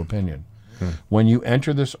my humble opinion. When you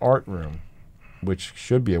enter this art room, which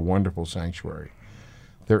should be a wonderful sanctuary,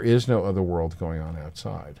 there is no other world going on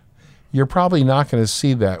outside. You're probably not going to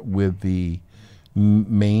see that with the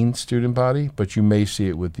main student body, but you may see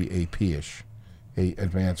it with the AP-ish,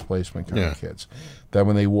 advanced placement kind of kids. That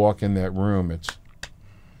when they walk in that room, it's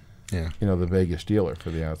the Vegas dealer for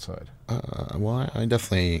the outside. Well, I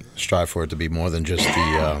definitely strive for it to be more than just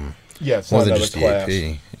the it's more not than another just class.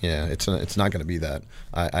 the AP. Yeah, it's not going to be that.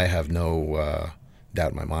 I have no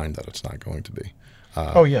doubt in my mind that it's not going to be.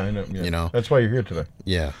 I know. Yeah. That's why you're here today.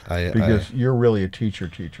 Yeah, because you're really a teacher.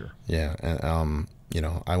 Yeah, and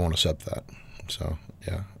I won't accept that. So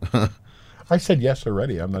yeah. I said yes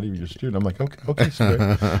already. I'm not even your student. I'm like, okay,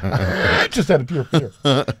 sir. Just out of pure fear.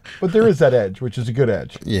 But there is that edge, which is a good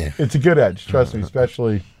edge. Yeah. It's a good edge, trust me,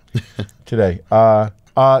 especially today.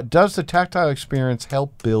 Does the tactile experience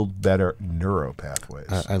help build better neural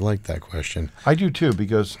pathways? I like that question. I do too,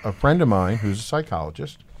 because a friend of mine who's a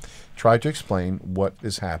psychologist tried to explain what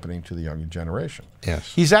is happening to the younger generation.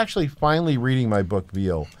 Yes. He's actually finally reading my book,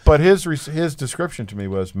 Veal. But his description to me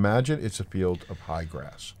was, imagine it's a field of high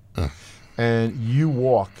grass. And you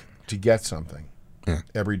walk to get something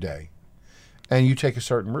every day. And you take a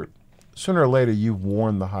certain route. Sooner or later, you've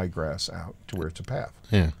worn the high grass out to where it's a path.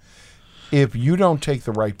 Yeah. If you don't take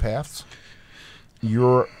the right paths,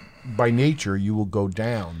 by nature, you will go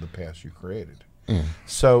down the paths you created.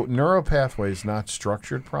 So neural pathways not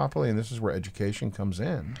structured properly, and this is where education comes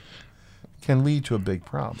in, can lead to a big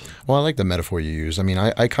problem. Well, I like the metaphor you use. I mean,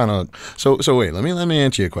 I kind of so wait. Let me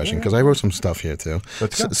answer your question because I wrote some stuff here too.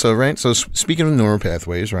 Let's go. So speaking of neural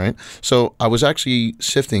pathways, right? So I was actually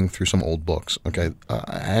sifting through some old books. Okay,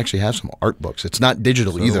 I actually have some art books. It's not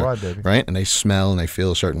digital either, do I, baby. right? And they smell and they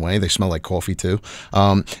feel a certain way. They smell like coffee too.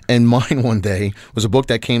 And mine one day was a book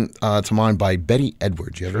that came to mind by Betty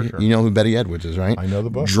Edwards. You know who Betty Edwards is, right? I know the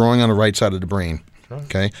book. Drawing on the Right Side of the Brain.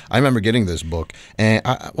 Okay, I remember getting this book, and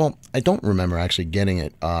I don't remember actually getting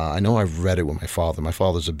it. I know I've read it with my father. My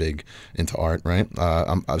father's a big into art, right?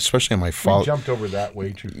 Especially on my father. We jumped over that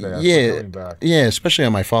way too fast. Yeah, especially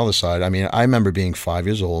on my father's side. I mean, I remember being 5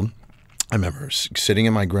 years old. I remember sitting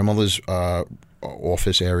in my grandmother's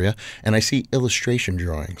office area, and I see illustration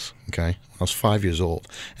drawings. Okay, I was 5 years old,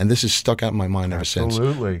 and this has stuck out in my mind ever since.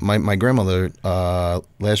 Absolutely. My grandmother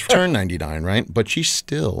last turned 99, right? But she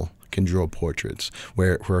still can draw portraits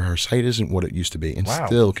where her sight isn't what it used to be, and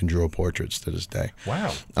still can draw portraits to this day.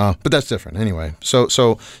 Wow. But that's different anyway. So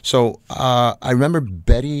I remember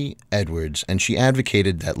Betty Edwards, and she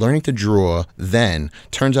advocated that learning to draw then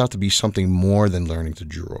turns out to be something more than learning to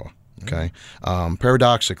draw. Okay.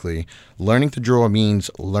 Paradoxically, learning to draw means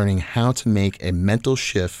learning how to make a mental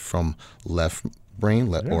shift from left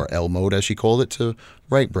brain, or L mode as she called it, to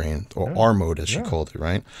right brain, or R mode as she called it,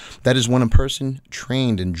 right? That is when a person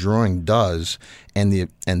trained in drawing does, and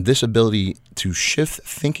this ability to shift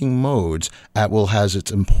thinking modes at will has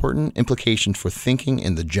its important implications for thinking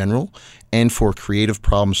in the general and for creative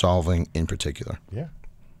problem solving in particular. Yeah.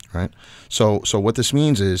 Right. So what this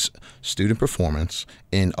means is student performance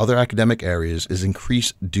in other academic areas is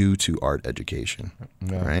increased due to art education.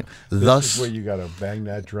 Right. This is where you got to bang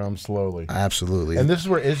that drum slowly. Absolutely. And this is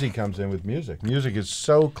where Izzy comes in with music. Music is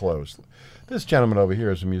so close. This gentleman over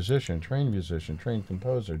here is a musician, trained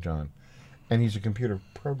composer, John, and he's a computer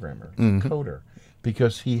programmer, coder,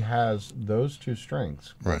 because he has those two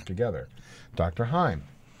strengths work together. Dr. Heim,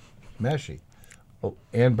 Meshi,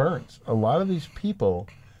 Ann Burns. A lot of these people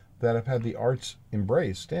that have had the arts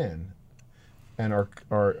embraced in and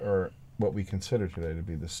are what we consider today to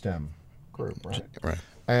be the STEM group, right? Right.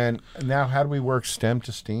 And now, how do we work STEM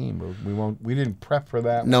to STEAM? We didn't prep for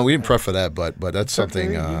that. No, we didn't prep for that, but that's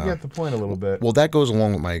something. You get the point a little bit. Well, that goes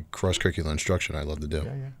along with my cross-curricular instruction I love to do.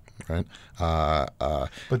 Right.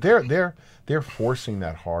 But they're forcing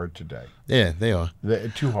that hard today. Yeah, they are.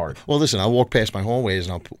 Too hard. Well, listen, I'll walk past my hallways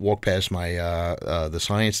and I'll walk past my the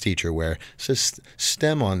science teacher where it says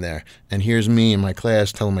STEM on there, and here's me in my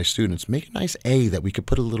class telling my students, make a nice A that we could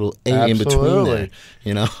put a little A in between there.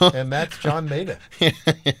 You know. And that's John Maida.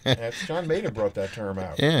 That's John Maida brought that term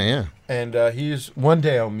out. Yeah. And one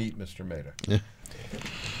day I'll meet Mr. Maida. Yeah.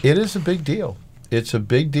 It is a big deal. It's a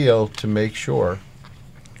big deal to make sure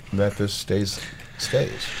that this stays.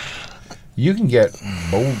 You can get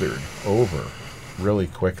bouldered over really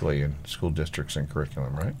quickly in school districts and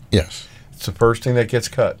curriculum, right? Yes. It's the first thing that gets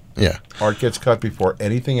cut. Yeah. Art gets cut before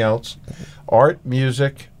anything else. Art,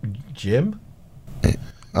 music, gym?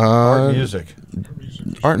 Art, music.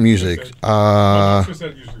 Art and music. Art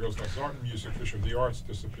and music, for sure. The arts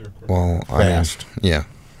disappear quickly. Well, fast. Yeah,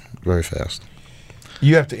 very fast.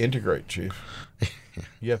 You have to integrate, Chief.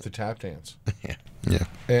 You have to tap dance. Yeah.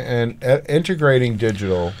 And integrating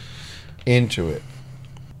digital into it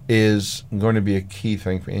is going to be a key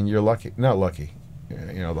thing. And you're not lucky.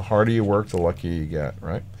 The harder you work, the luckier you get,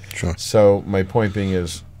 right? Sure. So my point being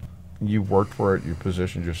is you worked for it, you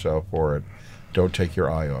positioned yourself for it. Don't take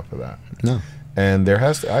your eye off of that. No. And there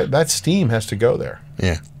has to, that steam has to go there.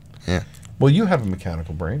 Yeah. Well, you have a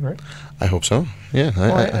mechanical brain, right? I hope so. Yeah.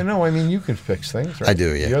 I know. I mean, you can fix things, right? I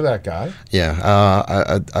do, yeah. You're that guy.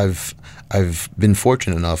 Yeah. I've been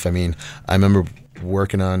fortunate enough. I mean, I remember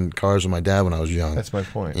working on cars with my dad when I was young. That's my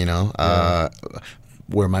point.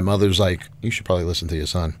 Where my mother's like, you should probably listen to your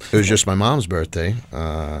son. It was just my mom's birthday.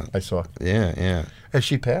 I saw. Yeah. Has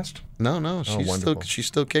she passed? No. She's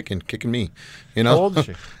still kicking me. You know. How old is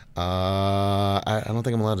she? I don't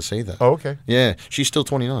think I'm allowed to say that. Oh, okay. Yeah, she's still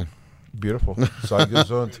 29. Beautiful. Sei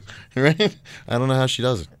gesund. Right? I don't know how she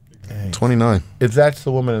does it. Dang. 29. If that's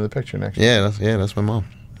the woman in the picture next to you. Yeah, that's my mom.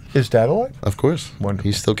 Is Dad alive? Of course. Wonderful.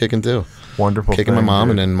 He's still kicking too. Wonderful. Kicking my mom,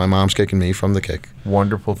 and then my mom's kicking me from the kick.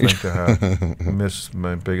 Wonderful thing to have. Miss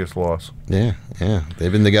my biggest loss. Yeah.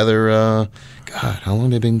 They've been together, God, how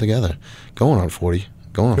long have they been together? Going on 40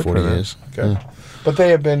 years. Okay. Yeah. But they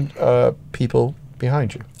have been people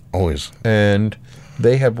behind you. Always. And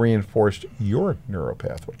they have reinforced your neural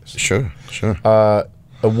pathways. Sure.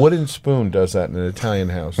 A wooden spoon does that in an Italian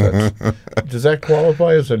house. Does that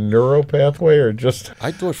qualify as a neuro pathway or just...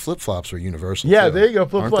 I thought flip-flops were universal. Yeah, too. There you go,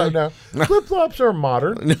 flip-flop. Now, flip-flops are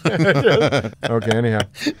modern. Okay, anyhow.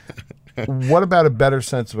 What about a better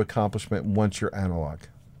sense of accomplishment once you're analog?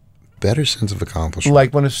 Better sense of accomplishment.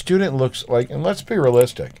 Like when a student looks like, and let's be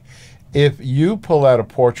realistic, if you pull out a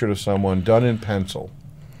portrait of someone done in pencil,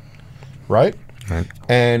 right?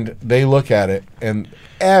 And they look at it, and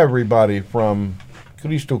everybody from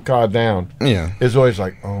Cristo Car down is always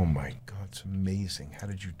like, oh my God, it's amazing. How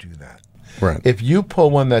did you do that? Right. If you pull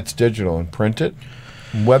one that's digital and print it,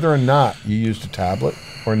 whether or not you used a tablet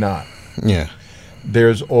or not,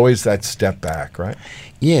 there's always that step back, right?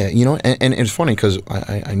 Yeah, and it's funny because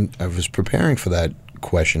I was preparing for that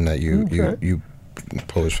question that you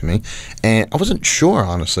posed for me, and I wasn't sure,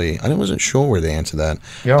 honestly. I wasn't sure where they answered that.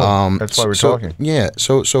 Yeah, that's why we're talking. Yeah,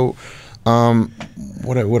 so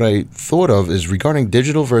what I thought of is regarding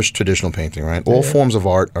digital versus traditional painting, right? All forms of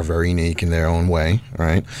art are very unique in their own way,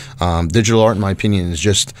 right? Digital art, in my opinion, is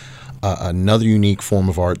just another unique form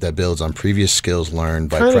of art that builds on previous skills learned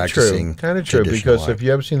by practicing. Kind of true, because if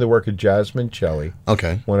you ever seen the work of Jasmine Celli,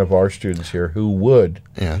 one of our students here, who would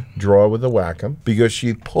draw with a Wacom, because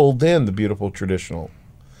she pulled in the beautiful traditional,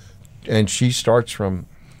 and she starts from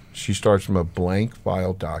a blank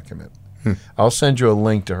file document. I'll send you a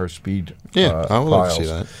link to her speed I would love to see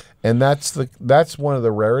that. And that's one of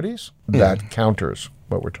the rarities that counters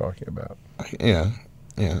what we're talking about. Yeah.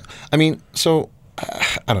 I mean, so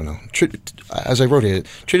I don't know. As I wrote here,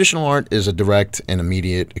 traditional art is a direct and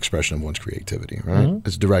immediate expression of one's creativity, right? Mm-hmm.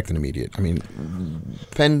 It's direct and immediate. I mean,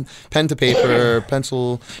 pen to paper,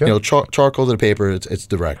 pencil, charcoal to the paper. It's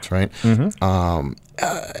direct, right? Mm-hmm.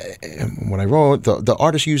 When I wrote, the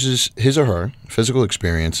artist uses his or her physical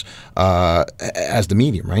experience as the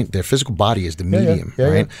medium, right? Their physical body is the medium,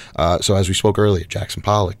 right? Yeah. So as we spoke earlier, Jackson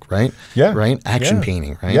Pollock, right? Yeah. Right? Action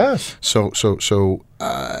painting, right? Yes. So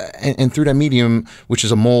and through that medium, which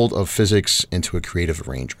is a mold of physics into a creative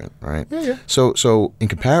arrangement, right? Yeah. So in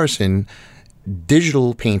comparison,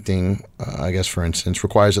 digital painting, I guess, for instance,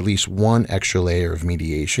 requires at least one extra layer of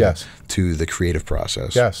mediation to the creative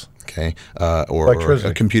process. Yes. Okay. Or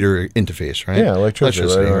a computer interface, right? Yeah, electricity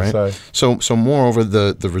right? So moreover,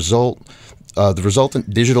 the resultant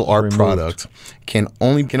digital art product can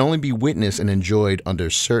only be witnessed and enjoyed under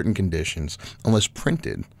certain conditions, unless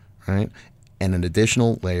printed, right? And an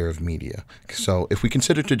additional layer of media. So if we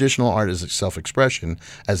consider traditional art as a self-expression,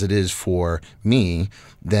 as it is for me,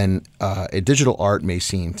 then a digital art may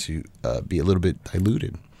seem to be a little bit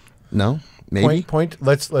diluted. No? Maybe?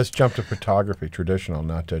 Let's jump to photography, traditional,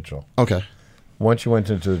 not digital. Okay. Once you went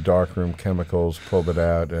into the darkroom, chemicals, pulled it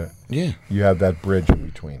out, you have that bridge in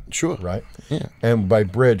between. Sure. Right? Yeah. And by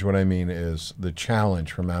bridge, what I mean is the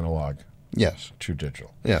challenge from analog to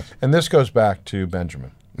digital. Yes. And this goes back to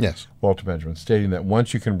Benjamin. Yes. Walter Benjamin, stating that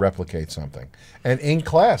once you can replicate something, and in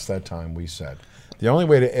class that time we said, the only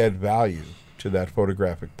way to add value to that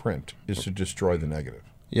photographic print is to destroy the negative.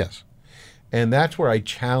 Yes. And that's where I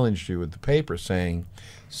challenged you with the paper, saying,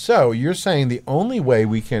 so you're saying the only way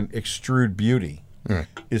we can extrude beauty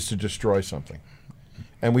is to destroy something.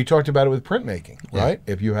 And we talked about it with printmaking, right?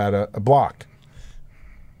 If you had a block,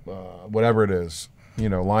 whatever it is,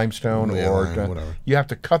 limestone or whatever. You have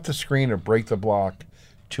to cut the screen or break the block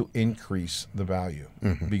to increase the value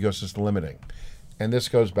because it's limiting. And this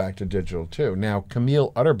goes back to digital too. Now,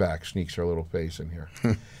 Camille Utterback sneaks her little face in here.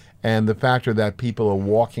 And the factor that people are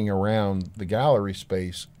walking around the gallery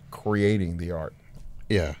space creating the art.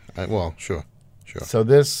 Yeah, sure. So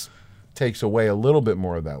this takes away a little bit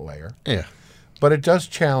more of that layer. Yeah. But it does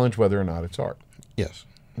challenge whether or not it's art. Yes.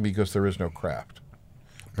 Because there is no craft.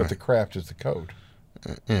 But the craft is the code.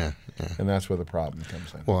 Yeah. And that's where the problem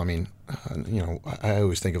comes in. Well, I mean, I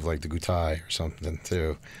always think of like the Gutai or something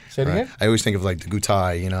too. Say it again? I always think of like the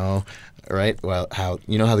Gutai, right? Well, how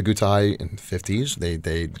the Gutai in the 50s,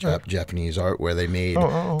 they Japanese art where they made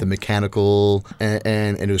the mechanical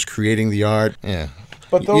and it was creating the art. Yeah.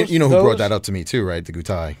 But those, who brought that up to me too, right? The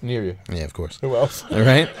Gutai. Near you. Yeah, of course. Who else? All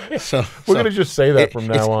right. So we're gonna just say that from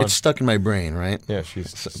now on. It's stuck in my brain, right? Yeah,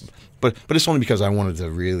 but it's only because I wanted to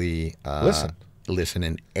really listen. listen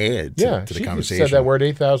and add to the she conversation. said that word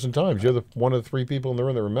 8,000 times. You're one of the 3 people in the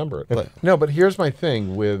room that remember it. But here's my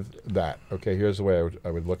thing with that. Okay, here's the way I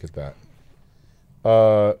would look at that.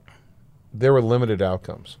 There were limited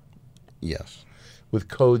outcomes. Yes. With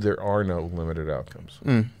code, there are no limited outcomes.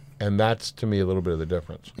 And that's, to me, a little bit of the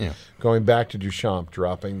difference. Yeah. Going back to Duchamp,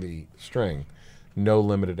 dropping the string, no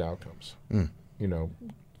limited outcomes.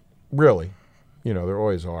 Really. There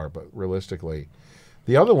always are, but realistically.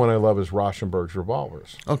 The other one I love is Rauschenberg's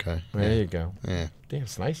revolvers. Okay. There you go. Yeah. Damn,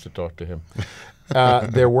 it's nice to talk to him.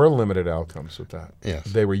 There were limited outcomes with that. Yes.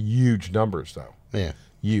 They were huge numbers, though. Yeah.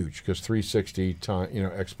 Huge, because 360 times,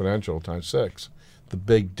 exponential times 6. The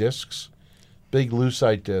big discs, big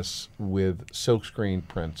lucite discs with silkscreen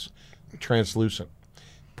prints, translucent.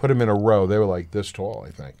 Put them in a row. They were like this tall,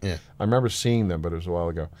 I think. Yeah. I remember seeing them, but it was a while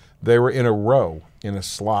ago. They were in a row in a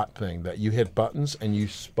slot thing that you hit buttons and you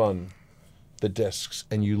spun the discs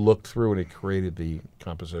and you looked through and it created the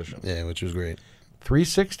composition. Yeah, which was great.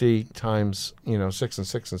 360 times, 6 and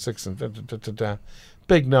 6 and 6 and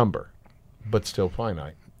big number, but still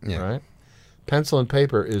finite, right? Pencil and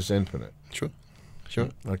paper is infinite. Sure.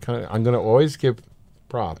 I'm going to always give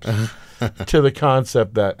props to the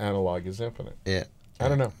concept that analog is infinite. Yeah. I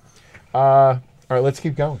don't know. All right, let's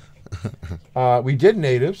keep going. We did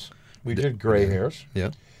natives. We did gray hairs.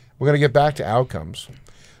 Yeah. We're going to get back to outcomes.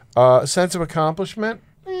 Sense of accomplishment.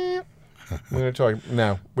 We're going to talk.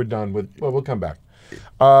 No, we're done with. Well, we'll come back.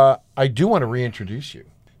 I do want to reintroduce you.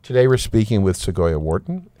 Today we're speaking with Sequoyah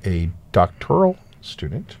Wharton, a doctoral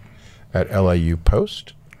student at LIU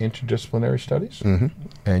Post Interdisciplinary Studies,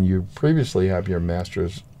 and you previously have your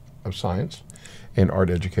Master's of Science in Art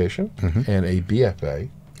Education and a BFA,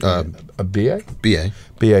 a BA,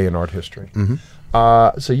 BA in Art History.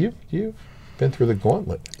 So you've been through the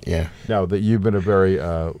gauntlet. Yeah. Now that you've been a very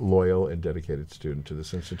loyal and dedicated student to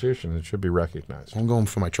this institution, it should be recognized. I'm going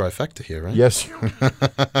for my trifecta here, right? Yes,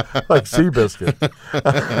 like Seabiscuit.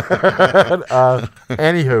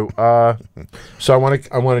 Anywho, so I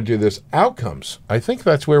want to do this outcomes. I think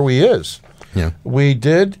that's where we is. Yeah. We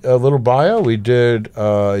did a little bio. We did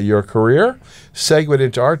your career, segued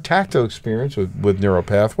into our tactile experience with neural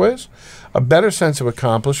pathways, a better sense of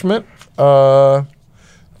accomplishment.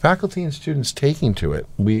 Faculty and students taking to it.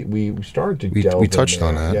 We started to delve. We touched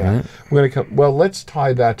on that. Yeah. Right? We're going to come. Well, let's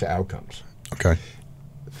tie that to outcomes. Okay.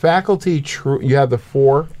 Faculty. You have the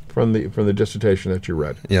 4 from the dissertation that you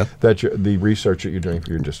read. Yeah. The research that you're doing for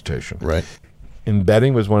your dissertation. Right.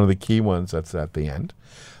 Embedding was one of the key ones. That's at the end.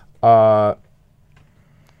 What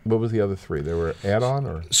was the other 3? They were add-on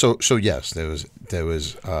or so yes, there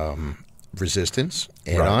was resistance,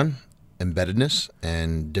 add-on, embeddedness,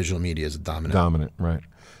 and digital media as a dominant. Dominant, right.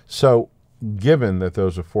 So given that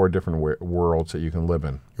those are 4 different worlds that you can live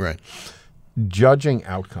in, right, judging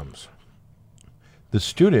outcomes, the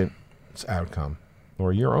student's outcome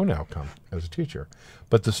or your own outcome as a teacher,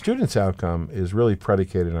 but the student's outcome is really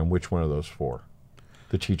predicated on which one of those 4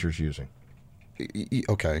 the teacher's using.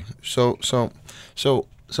 Okay, so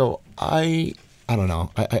I don't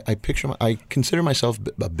know. I consider myself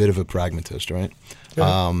a bit of a pragmatist, right?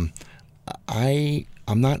 Yeah.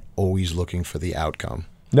 I'm not always looking for the outcome.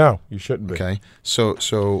 No, you shouldn't be. Okay, so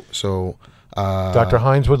Dr.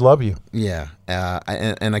 Hines would love you. Yeah,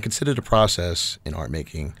 and I consider the process in art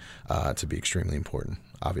making to be extremely important.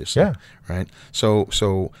 Obviously, yeah, right.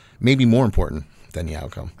 So maybe more important than the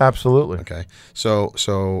outcome. Absolutely. Okay. So,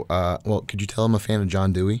 well, could you tell I'm a fan of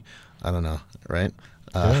John Dewey? I don't know, right?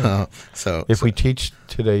 Yeah. So we teach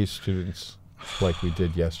today's students like we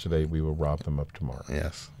did yesterday, we will rob them of tomorrow.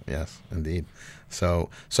 Yes, indeed. So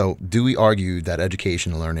Dewey argued that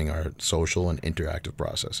education and learning are social and interactive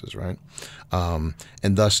processes, right? And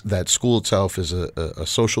thus that school itself is a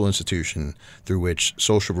social institution through which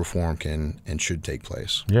social reform can and should take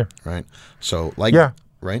place. Yeah. Right? So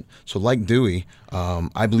right? So like Dewey,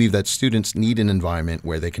 I believe that students need an environment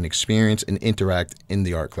where they can experience and interact in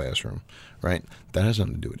the art classroom, right? That has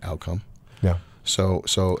nothing to do with outcome. Yeah. So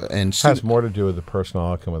has more to do with the personal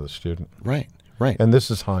outcome of the student. Right. And this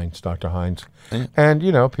is Hines, Dr. Hines. Yeah. And,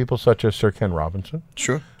 people such as Sir Ken Robinson.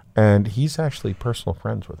 Sure. And he's actually personal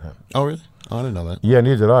friends with him. Oh, really? Oh, I didn't know that. Yeah,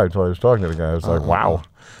 neither did I until I was talking to the guy. I was like, wow.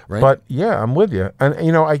 Right. But, yeah, I'm with you. And,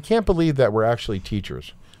 I can't believe that we're actually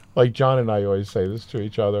teachers. Like John and I always say this to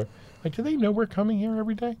each other. Like, do they know we're coming here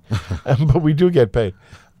every day? But we do get paid.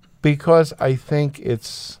 Because I think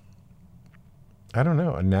it's, I don't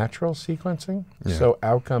know, a natural sequencing. Yeah. So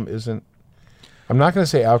outcome isn't, I'm not going to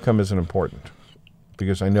say outcome isn't important.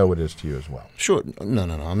 Because I know it is to you as well. Sure. No.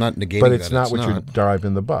 I'm not negating that. But it's not what you drive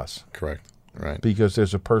in the bus. Correct. Right. Because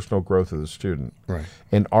there's a personal growth of the student. Right.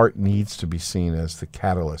 And art needs to be seen as the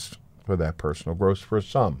catalyst for that personal growth for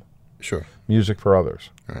some. Sure. Music for others.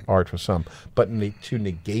 Right. Art for some. But to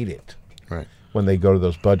negate it Right. when they go to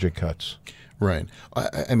those budget cuts. Right.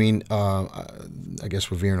 I mean, I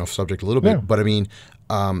guess we're veering off subject a little bit, but I mean,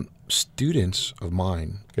 students of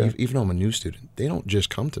mine, even though I'm a new student, they don't just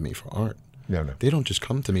come to me for art. No. They don't just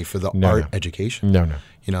come to me for the art education. No.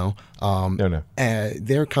 You know? No.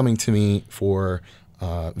 They're coming to me for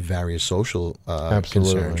various social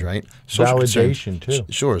concerns, right? Social Validation, concerns,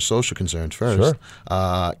 too. Sure, social concerns first.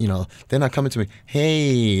 Sure. You know, they're not coming to me,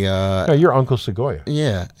 hey... no, you're Uncle Sequoyah.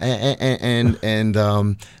 Yeah,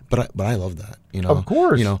 but I love that, you know. Of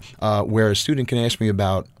course. You know, where a student can ask me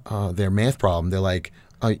about their math problem, they're like,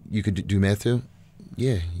 you could do math too?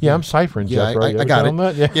 Yeah, I'm ciphering. Yeah, Jeff, right? I got it.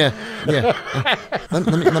 That? Yeah.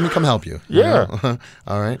 let me come help you. Yeah. know?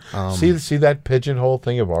 All right. See that pigeonhole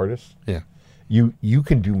thing of artists? Yeah. You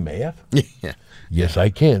can do math? Yeah. Yes, I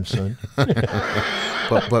can, son.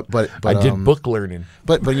 But I did book learning.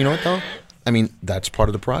 But you know what though? I mean, that's part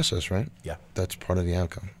of the process, right? Yeah. That's part of the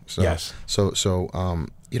outcome. So, Yes. So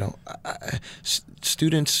you know,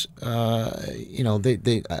 students, you know,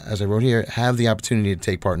 they as I wrote here, have the opportunity to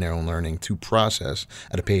take part in their own learning, to process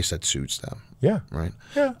at a pace that suits them. Yeah. Right.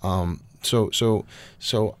 Yeah.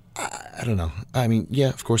 So I don't know. I mean, yeah,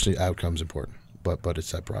 of course the outcome's important, but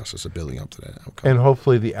it's that process of building up to that outcome. And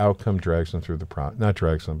hopefully the outcome drags them through the not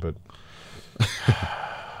drags them, but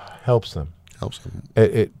helps them. Helps them.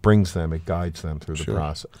 It brings them. It guides them through Sure.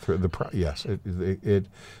 the process. Yes, it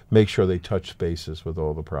makes sure they touch spaces with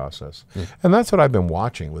all the process, and that's what I've been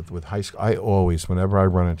watching with high school. I always, whenever I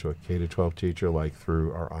run into a K-12 teacher, like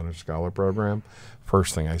through our Honor Scholar program,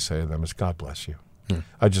 first thing I say to them is, "God bless you."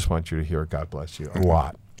 I just want you to hear "God bless you" a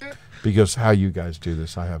lot, because how you guys do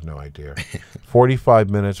this, I have no idea.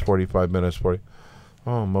 45 minutes.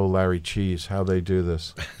 Oh, Mo, Larry, Cheese, how they do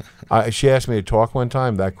this. She asked me to talk one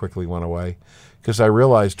time. That quickly went away because I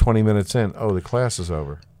realized 20 minutes in, the class is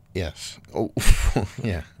over. Yes. Oh,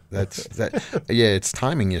 yeah. That's that. Yeah, it's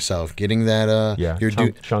timing yourself, getting that. Your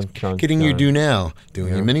chunk. Getting your due now,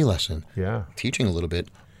 doing your mini lesson. Yeah. Teaching a little bit,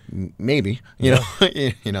 maybe. You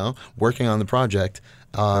know, working on the project,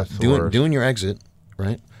 doing your exit,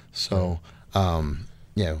 right? So.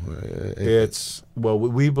 Yeah,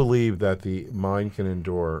 we believe that the mind can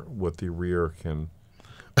endure what the rear can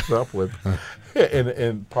put up with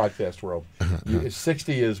in podcast world.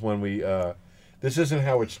 60 is when we. This isn't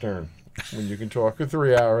Howard Stern, when you can talk for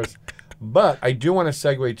 3 hours. But I do want to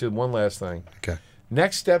segue to one last thing. Okay.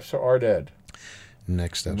 Next steps for art ed.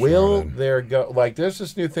 Will there go like there's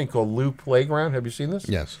this new thing called Lou Playground? Have you seen this?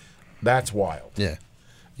 Yes. That's wild. Yeah.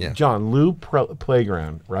 John, Lou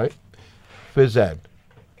Playground, right? Phys ed.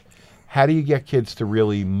 How do you get kids to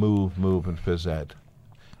really move in phys ed?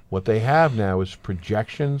 What they have now is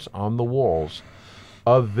projections on the walls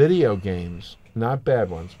of video games, not bad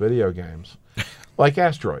ones, video games, like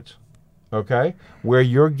Asteroids, okay? Where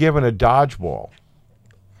you're given a dodgeball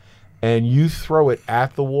and you throw it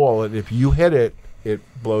at the wall, and if you hit it, it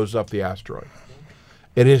blows up the asteroid.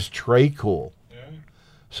 It is tray cool.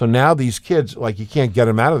 So now these kids, like, you can't get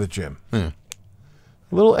them out of the gym.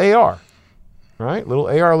 Little AR. Right? Little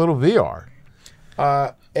AR, little VR.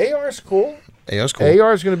 AR's cool. AR's cool.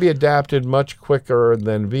 AR is going to be adapted much quicker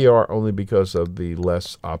than VR only because of the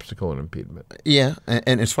less obstacle and impediment. Yeah,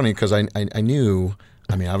 and it's funny because I knew,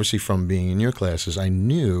 I mean, obviously from being in your classes, I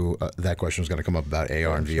knew that question was going to come up about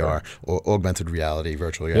AR and VR, or augmented reality,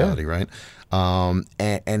 virtual reality, right? And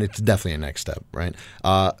it's definitely a next step, right?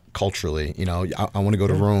 Culturally, you know, I want to go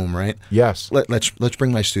to Rome, right? Yes. Let's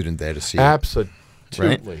bring my student there to see it.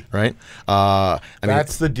 Absolutely. Right.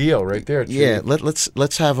 That's the deal right there. Chief. Yeah.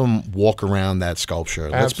 Let's have them walk around that sculpture.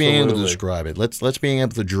 Let's be able to describe it. Let's be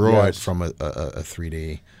able to draw it from a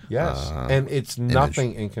 3D. Yes, and it's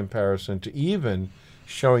nothing in comparison to even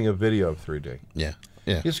showing a video of 3D. Yeah.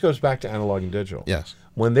 This goes back to analog and digital. Yes.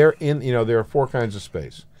 When they're in, there are 4 kinds of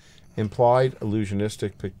space: implied,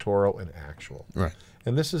 illusionistic, pictorial, and actual. Right.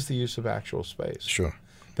 And this is the use of actual space. Sure.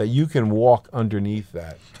 That you can walk underneath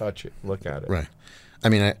that, touch it, look at it. Right. I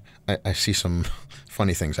mean, I see some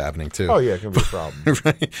funny things happening too. Oh yeah, it can be a problem.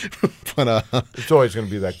 Right. But it's always going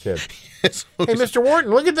to be that kid. Hey, Mr. Wharton,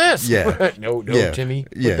 look at this. Yeah. no, Timmy.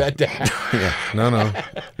 Put that down. Yeah. No.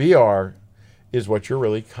 VR is what you're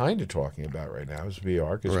really kind of talking about right now. Is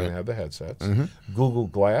VR because you're going to have the headsets. Google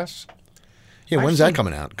Glass. Yeah. When's that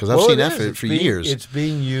coming out? Because I've seen that for years. It's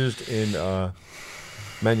being used in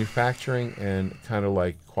manufacturing and kind of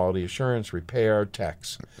like quality assurance, repair,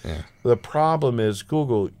 techs. Yeah. The problem is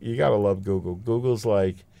Google, you got to love Google. Google's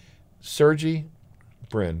like Sergey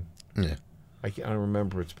Brin. Yeah. I don't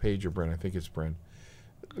remember if it's Page or Brin. I think it's Brin.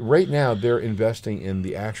 right now they're investing in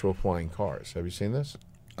the actual flying cars. Have you seen this?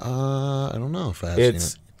 I don't know if I have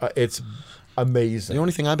seen it. It's amazing. The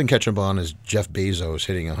only thing I've been catching up on is Jeff Bezos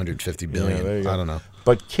hitting 150 billion. there you go. I don't know.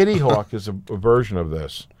 But Kitty Hawk is a version of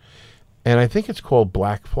this, and I think it's called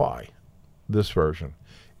Black Fly. This version,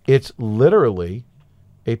 it's literally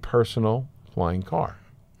a personal flying car,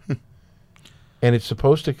 and it's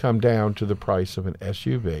supposed to come down to the price of an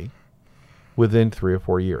SUV within 3 or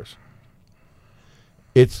 4 years.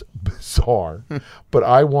 It's bizarre, but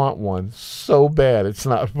I want one so bad it's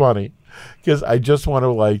not funny, because I just want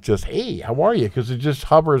to hey, how are you? Because it just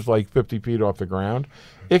hovers like 50 feet off the ground.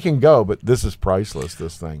 It can go, but this is priceless,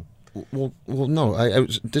 this thing. Well, no. I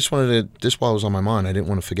just wanted to. Just while it was on my mind, I didn't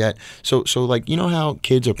want to forget. So, like, you know how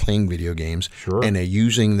kids are playing video games, sure, and they're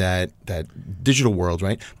using that digital world,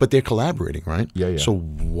 right? But they're collaborating, right? Yeah. So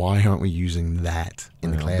why aren't we using that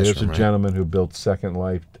in the classroom? There's a gentleman who built Second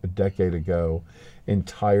Life a decade ago.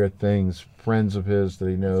 Entire things, friends of his that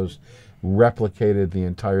he knows, replicated the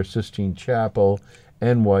entire Sistine Chapel,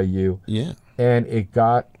 NYU. Yeah. And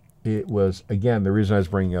it was, again, the reason I was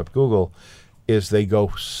bringing up Google is they go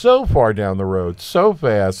so far down the road, so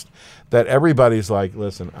fast, that everybody's like,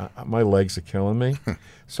 listen, my legs are killing me,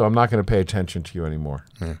 so I'm not going to pay attention to you anymore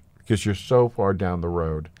because you're so far down the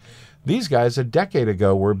road. These guys a decade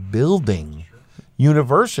ago were building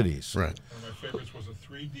universities. Right. One of my favorites was a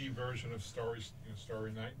 3D version of Starry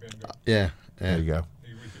Night, Van Gogh. Yeah. There you go.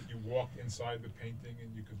 You walked inside the painting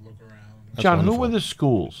and you could look around. That's John, wonderful. Who were the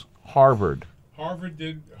schools? Harvard,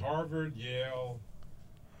 Yale,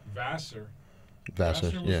 Vassar. Vassar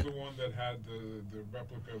was yeah. the one that had the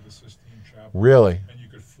replica of the Sistine Chapel. Really? And you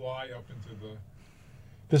could fly up into the...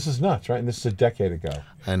 This is nuts, right? And this is a decade ago.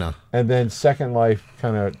 I know. And then Second Life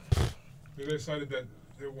kind of... They decided that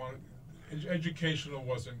educational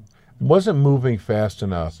wasn't moving fast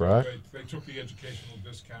enough, so right? They took the educational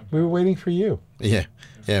discount. We were waiting for you. Yeah.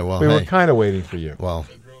 Well, we were kind of waiting for you. Well,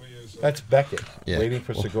 it really is. That's Beckett waiting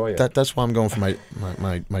for Sequoyah. That's why I'm going for my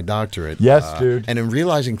doctorate. Yes, dude. And in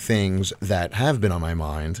realizing things that have been on my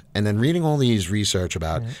mind, and then reading all these research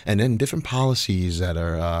about, and then different policies that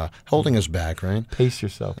are holding us back, right? Pace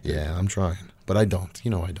yourself. Dude. Yeah, I'm trying. But I don't.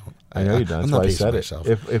 You know I don't. I know you don't. That's why I said myself.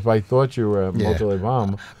 It. If I thought you were a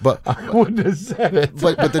multi-bomb, but I wouldn't have said it.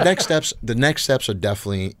 but the next steps are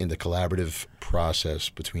definitely in the collaborative process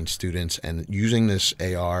between students and using this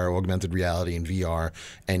AR, augmented reality, and VR,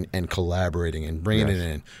 and collaborating and bringing it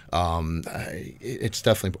in. It's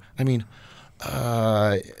definitely. I mean,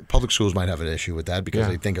 public schools might have an issue with that because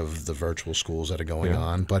they think of the virtual schools that are going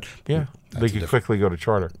on. But they could quickly go to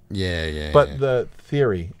charter. But the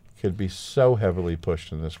theory could be so heavily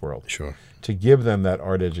pushed in this world. Sure. To give them that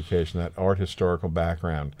art education, that art historical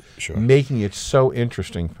background, sure, making it so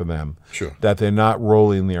interesting for them sure, that they're not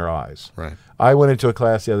rolling their eyes. Right. I went into a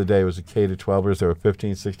class the other day. It was a K to 12ers. They were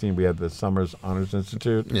 15, 16. We had the Summers Honors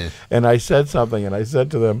Institute. Yeah. And I said something, and I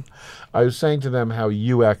said to them, I was saying to them how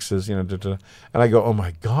UX is, and I go, oh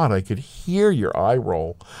my God, I could hear your eye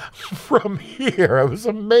roll from here. It was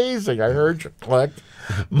amazing. I heard you click.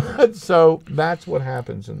 But so that's what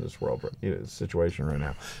happens in this world, situation right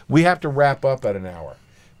now. We have to wrap up at an hour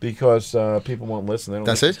because people won't listen. They don't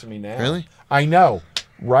listen to me now. Really? I know.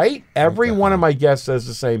 Right? Every one of my guests says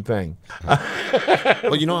the same thing.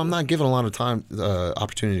 Well, I'm not given a lot of time,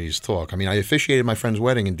 opportunities to talk. I mean, I officiated my friend's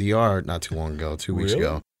wedding in DR not too long ago, 2 weeks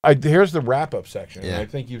ago. Here's the wrap-up section. Yeah. And I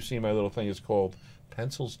think you've seen my little thing. It's called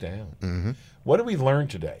Pencils Down. Mm-hmm. What did we learn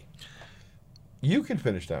today? You can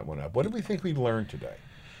finish that one up. What did we think we learned today?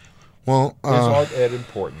 Well, is art ed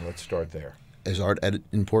important? Let's start there. Is art ed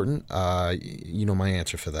important? You know my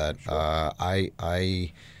answer for that. Sure.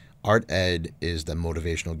 Art ed is the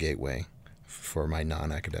motivational gateway for my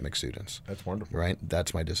non-academic students. That's wonderful. Right?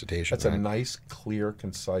 That's my dissertation. That's a nice, clear,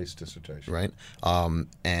 concise dissertation. Right?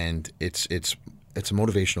 And it's a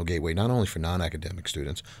motivational gateway not only for non-academic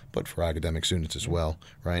students, but for academic students as well.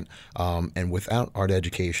 Right? And without art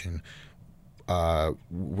education,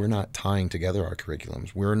 we're not tying together our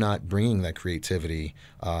curriculums. We're not bringing that creativity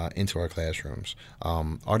into our classrooms.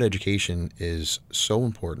 Art education is so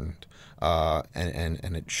important,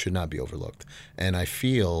 and it should not be overlooked. And I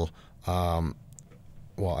feel,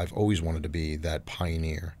 I've always wanted to be that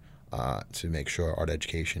pioneer to make sure art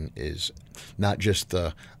education is not just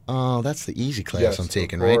that's the easy class I'm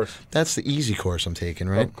taking, right? That's the easy course I'm taking,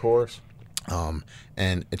 right? Of course.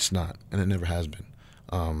 And it's not, and it never has been.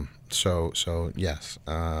 So yes,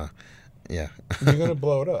 yeah. You're going to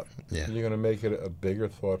blow it up. Yeah. You're going to make it a bigger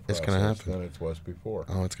thought process than it was before.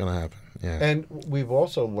 Oh, it's going to happen. Yeah. And we've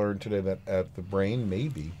also learned today that the brain may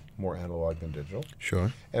be more analog than digital.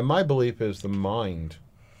 Sure. And my belief is the mind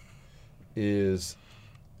is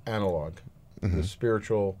analog. The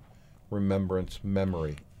spiritual remembrance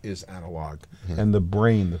memory is analog. And the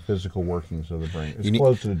brain, the physical workings of the brain, is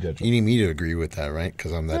close to the digital. You need me to agree with that, right?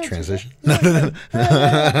 Because I'm that transition. Well,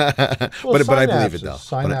 but I believe it, though.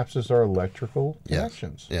 Synapses are electrical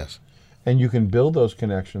connections. Yes. And you can build those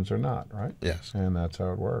connections or not, right? Yes. And that's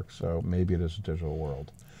how it works. So maybe it is a digital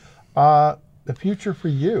world. The future for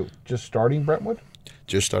you, just starting Brentwood?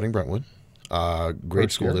 Just starting Brentwood. Great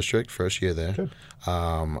First school year? district, first year there. Good.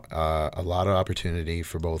 A lot of opportunity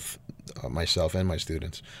for both myself and my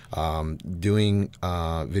students. Doing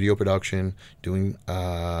video production, doing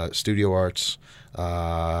studio arts.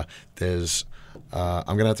 There's I'm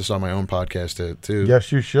going to have to start my own podcast too.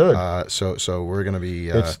 Yes, you should. So we're going to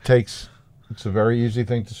be... It's a very easy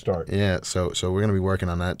thing to start. Yeah, so we're going to be working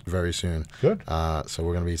on that very soon. Good. So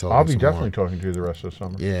we're going to be talking. I'll be definitely talking to you the rest of the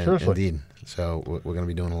summer. Yeah, seriously. indeed. So we're going to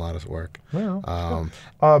be doing a lot of work. Yeah.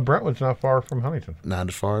 Brentwood's not far from Huntington. Not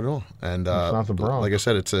as far at all. And it's not the Bronx. Like I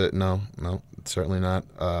said, it's no, it's certainly not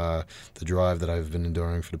the drive that I've been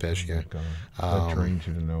enduring for the past year. That drains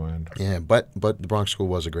you to no end. Yeah, but the Bronx School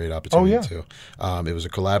was a great opportunity too. It was a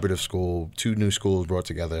collaborative school, 2 new schools brought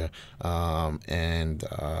together, and you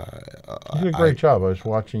did a great job. I was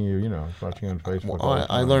watching you. I was watching on Facebook.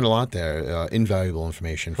 I learned a lot there. Invaluable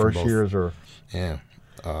information. First from both. years are. Yeah.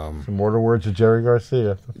 Some more words of Jerry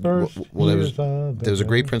Garcia. There was a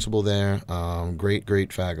great principal there,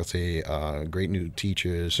 great faculty, great new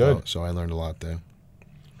teachers. So I learned a lot there.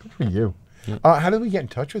 Good for you. Yeah. How did we get in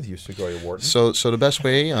touch with you, Sequoyah Wharton? So the best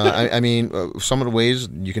way, I mean, some of the ways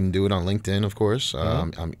you can do it on LinkedIn, of course.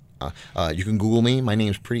 You can Google me. My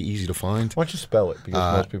name's pretty easy to find. Why don't you spell it?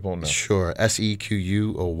 Because most people don't know. Sure.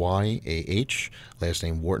 Sequoyah. Last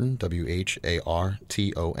name Wharton.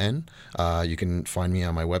 Wharton. You can find me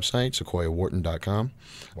on my website, sequoiahwharton.com.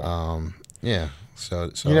 Wow. Yeah. So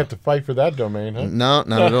you didn't have to fight for that domain, huh? No,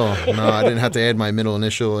 not at all. No, I didn't have to add my middle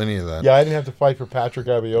initial, any of that. Yeah, I didn't have to fight for Patrick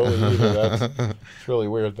Abbioli either. It's really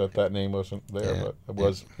weird that name wasn't there, but it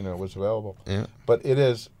was, it was available. Yeah. But it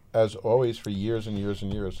is, as always, for years and years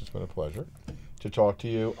and years, it's been a pleasure to talk to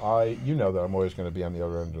you. You know that I'm always going to be on the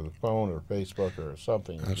other end of the phone or Facebook or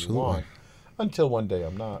something. Absolutely. Until one day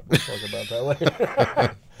I'm not. We'll talk about that later.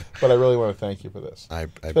 But I really want to thank you for this.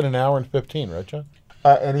 It's been an hour and 15, right, John?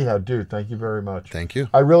 Anyhow, dude, thank you very much. Thank you.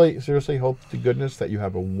 I really, seriously hope to goodness that you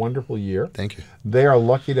have a wonderful year. Thank you. They are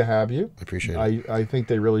lucky to have you. I appreciate it. I think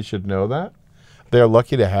they really should know that. They are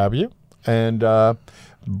lucky to have you. And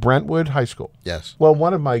Brentwood High School. Yes. Well,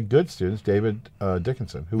 one of my good students, David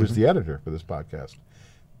Dickinson, who is the editor for this podcast,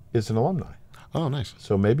 is an alumni. Oh, nice.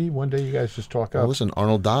 So maybe one day you guys just talk up. Listen,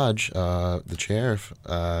 Arnold Dodge, the chair,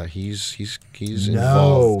 he's No,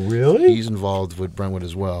 involved. Really? He's involved with Brentwood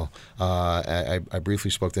as well. I briefly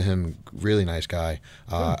spoke to him. Really nice guy.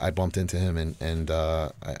 I bumped into him, and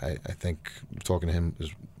I think talking to him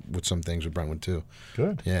is with some things with Brentwood too.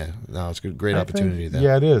 Good. Yeah. No, it's a great opportunity there.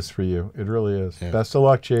 Yeah, it is for you. It really is. Yeah. Best of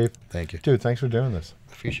luck, Chief. Thank you. Dude, thanks for doing this.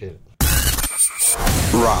 Appreciate it.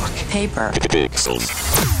 Rock. Paper. Pixels.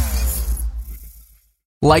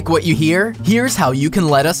 Like what you hear? Here's how you can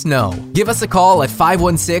let us know. Give us a call at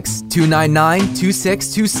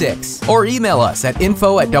 516-299-2626 or email us at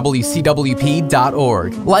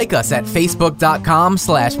info@wcwp.org. Like us at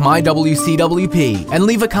facebook.com/mywcwp and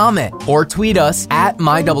leave a comment or tweet us at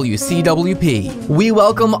mywcwp. We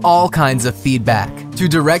welcome all kinds of feedback. To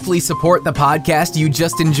directly support the podcast you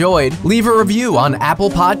just enjoyed, leave a review on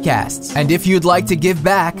Apple Podcasts. And if you'd like to give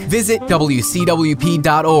back, visit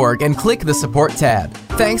wcwp.org and click the support tab.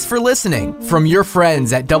 Thanks for listening from your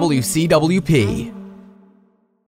friends at WCWP.